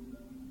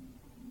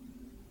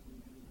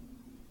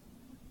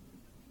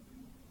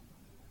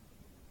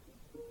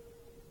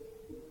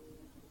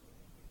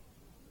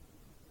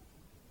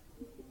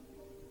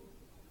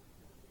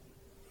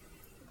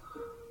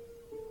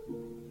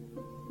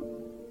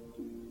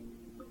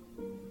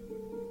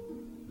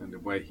 And the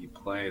way he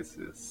plays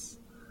is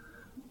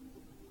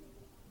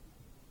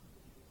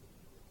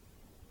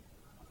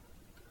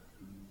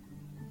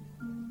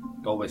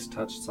it always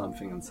touched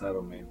something inside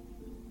of me.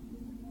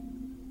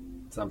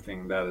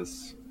 Something that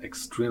is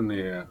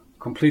extremely,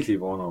 completely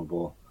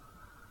vulnerable.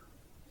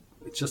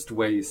 It's just the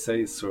way he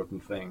says certain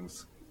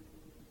things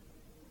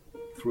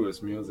through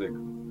his music.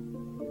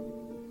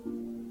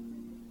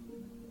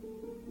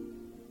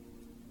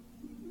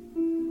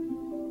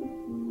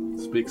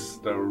 Speaks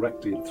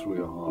directly through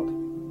your heart,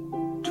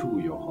 to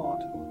your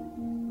heart.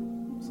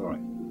 Sorry.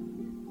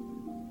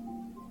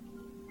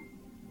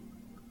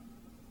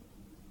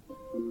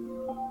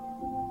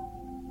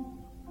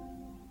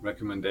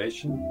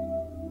 Recommendation?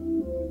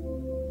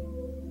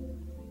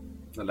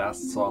 The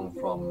last song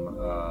from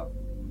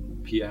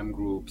PM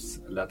Group's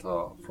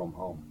Letter from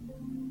Home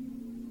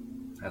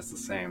has the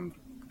same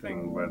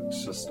thing where it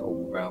just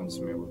overwhelms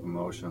me with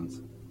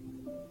emotions.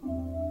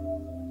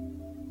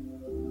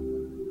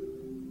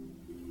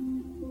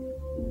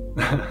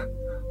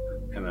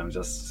 And I'm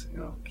just,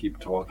 keep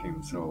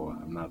talking so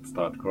I'm not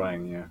start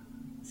crying here.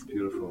 It's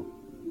beautiful.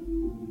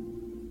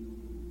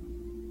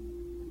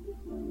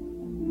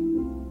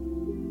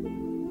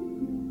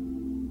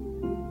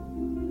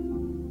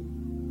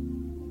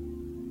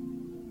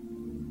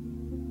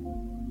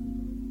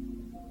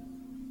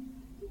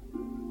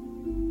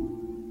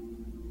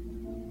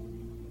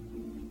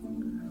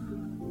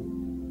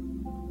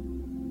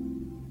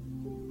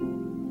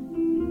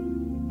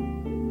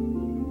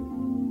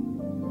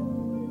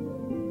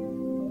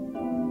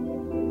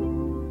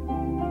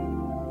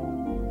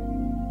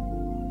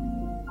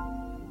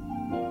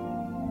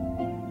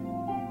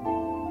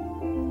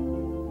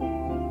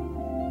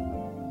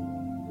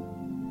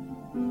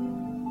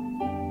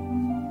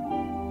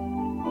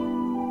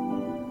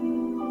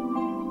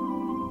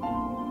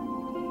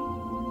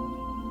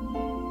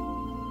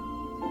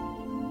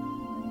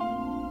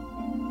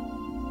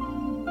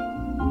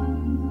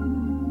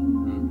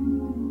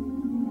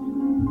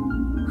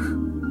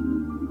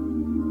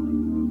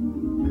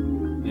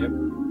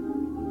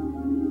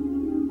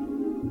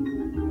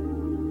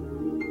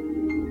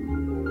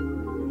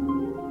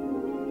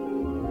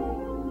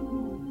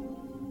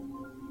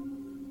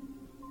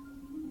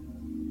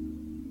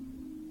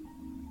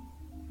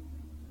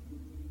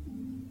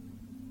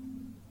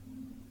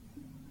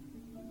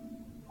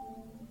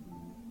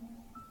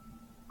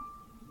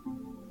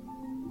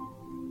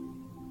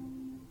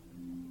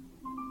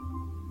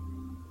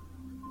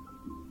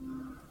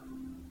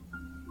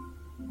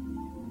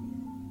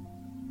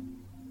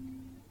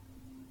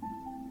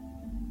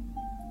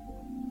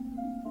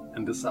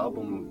 And this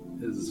album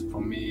is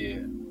for me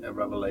a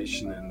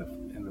revelation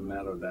in the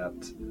matter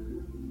that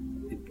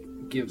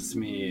it gives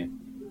me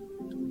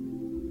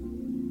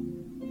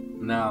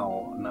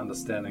now an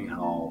understanding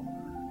how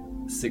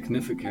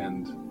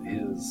significant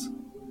his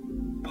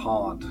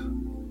part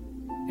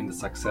in the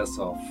success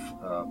of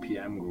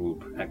PM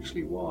Group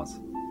actually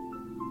was.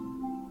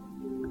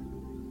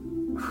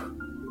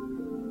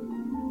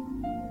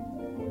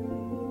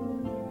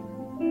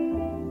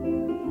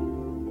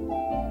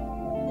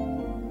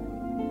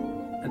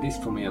 At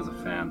least for me as a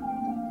fan.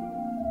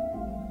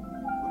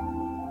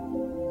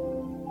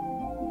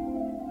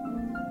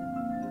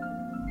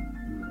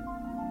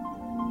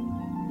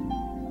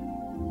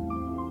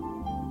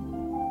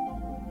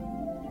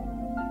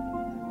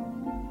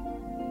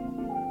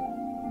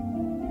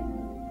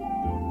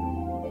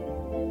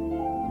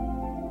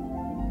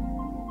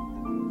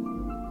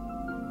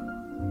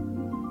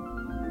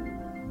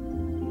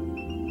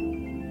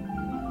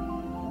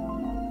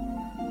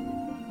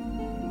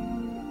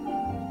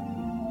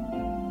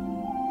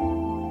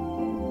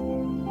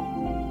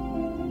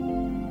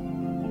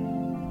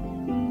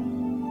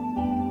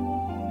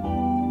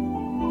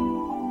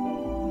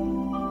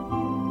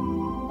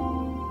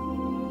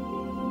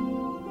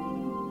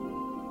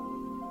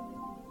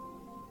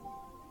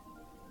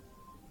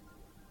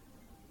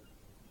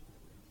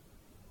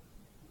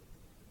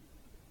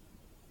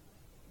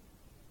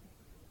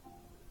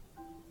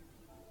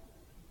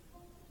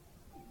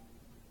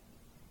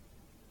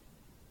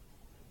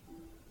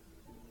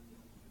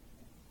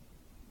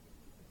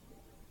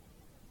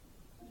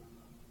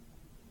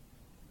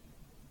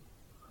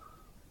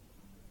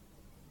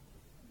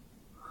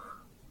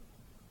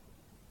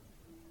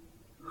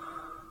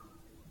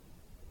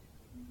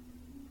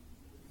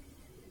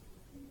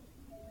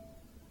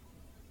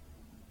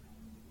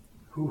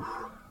 Whew.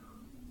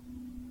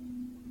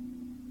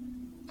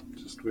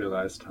 Just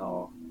realized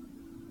how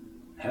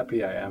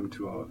happy I am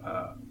to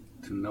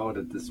know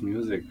that this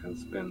music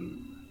has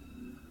been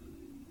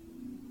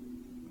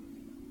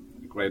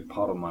a great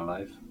part of my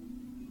life.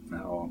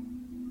 How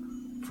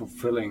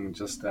fulfilling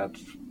just that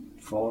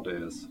thought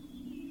is.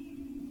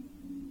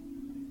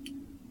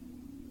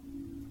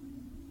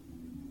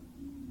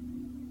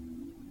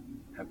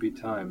 Happy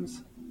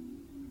times.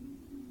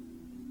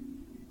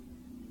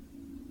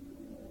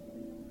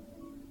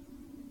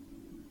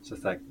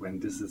 Just like when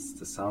this is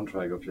the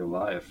soundtrack of your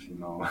life, you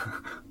know,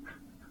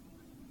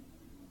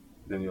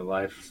 then your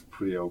life's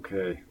pretty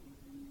okay.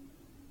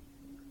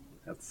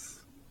 That's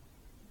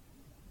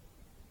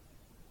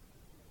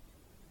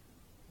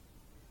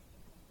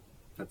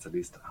at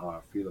least how I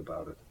feel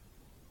about it,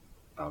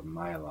 about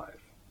my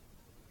life.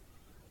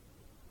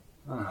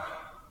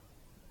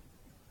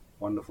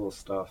 Wonderful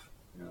stuff,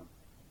 you know,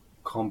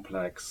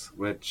 complex,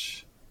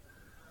 rich.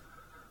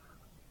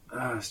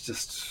 It's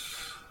just,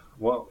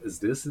 well, is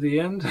this the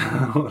end?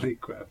 Holy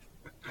crap.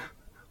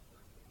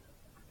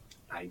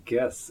 I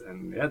guess,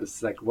 and yeah, this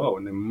is like, whoa,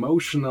 an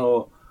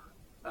emotional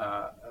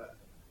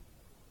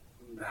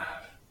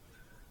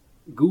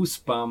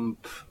goosebump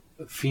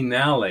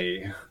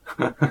finale.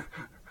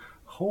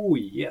 Oh,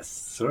 yes,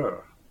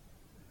 sir.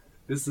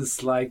 This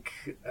is like,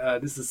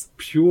 this is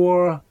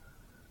pure,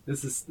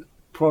 this is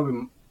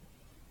probably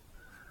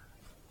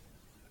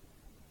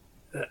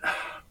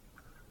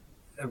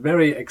a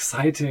very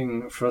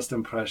exciting first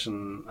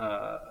impression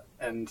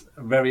and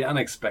a very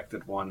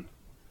unexpected one,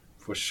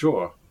 for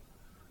sure,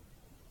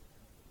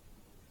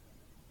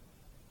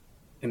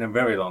 in a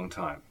very long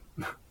time.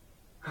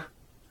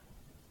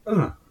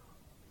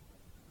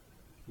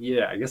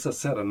 Yeah, I guess I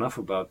said enough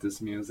about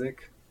this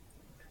music.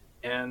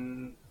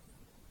 And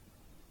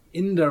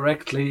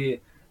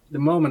indirectly, the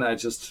moment I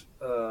just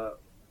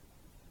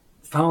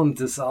found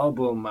this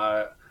album,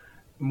 I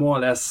more or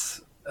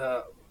less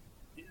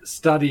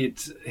studied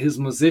his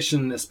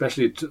musician,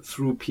 especially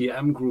through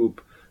PM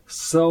Group,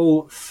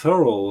 so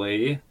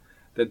thoroughly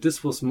that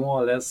this was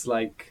more or less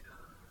like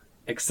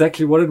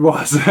exactly what it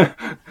was.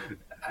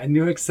 I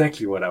knew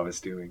exactly what I was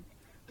doing.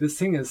 This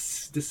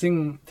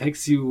thing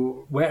takes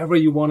you wherever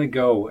you want to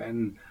go,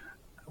 and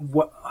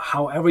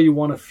however you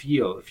want to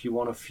feel. If you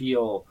want to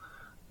feel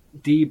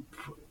deep,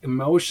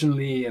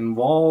 emotionally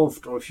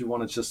involved, or if you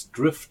want to just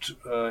drift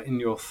in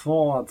your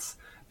thoughts,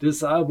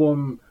 this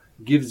album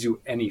gives you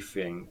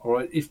anything.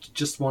 Or if you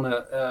just want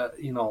to,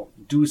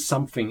 do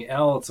something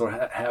else, or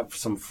have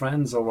some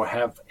friends, or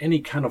have any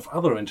kind of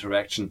other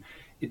interaction,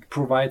 it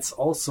provides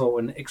also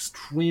an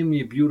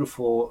extremely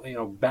beautiful,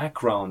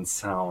 background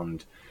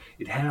sound.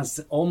 It has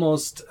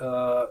almost,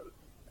 I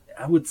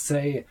would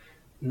say,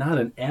 not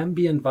an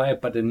ambient vibe,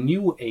 but a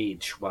new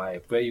age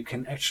vibe, where you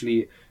can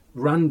actually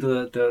run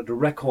the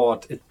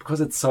record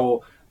because it's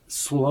so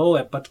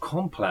slow but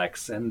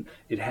complex, and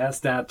it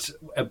has that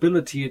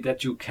ability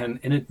that you can,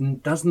 and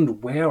it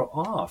doesn't wear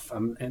off,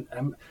 and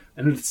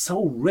it's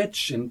so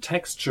rich in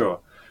texture,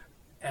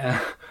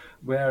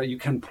 where you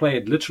can play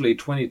it literally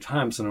 20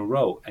 times in a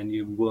row and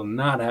you will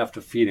not have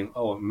the feeling,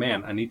 oh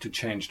man, I need to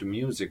change the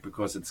music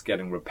because it's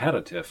getting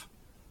repetitive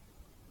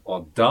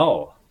or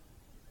dull.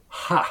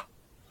 Ha!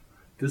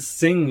 This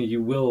thing,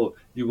 you will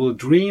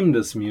dream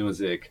this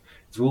music.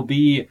 It will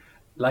be,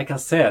 like I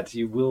said,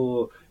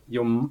 your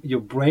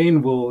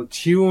brain will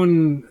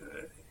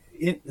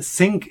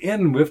sink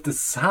in with the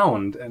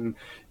sound, and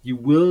you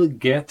will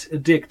get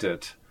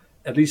addicted.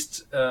 At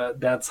least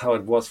that's how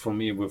it was for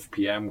me with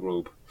PM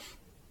Group.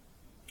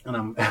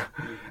 And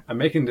I'm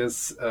making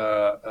this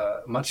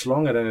much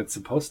longer than it's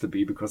supposed to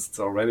be because it's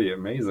already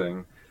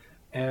amazing.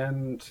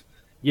 And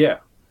yeah.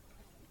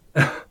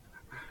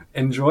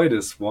 Enjoy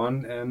this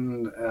one,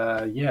 and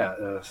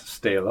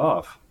stay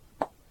alive.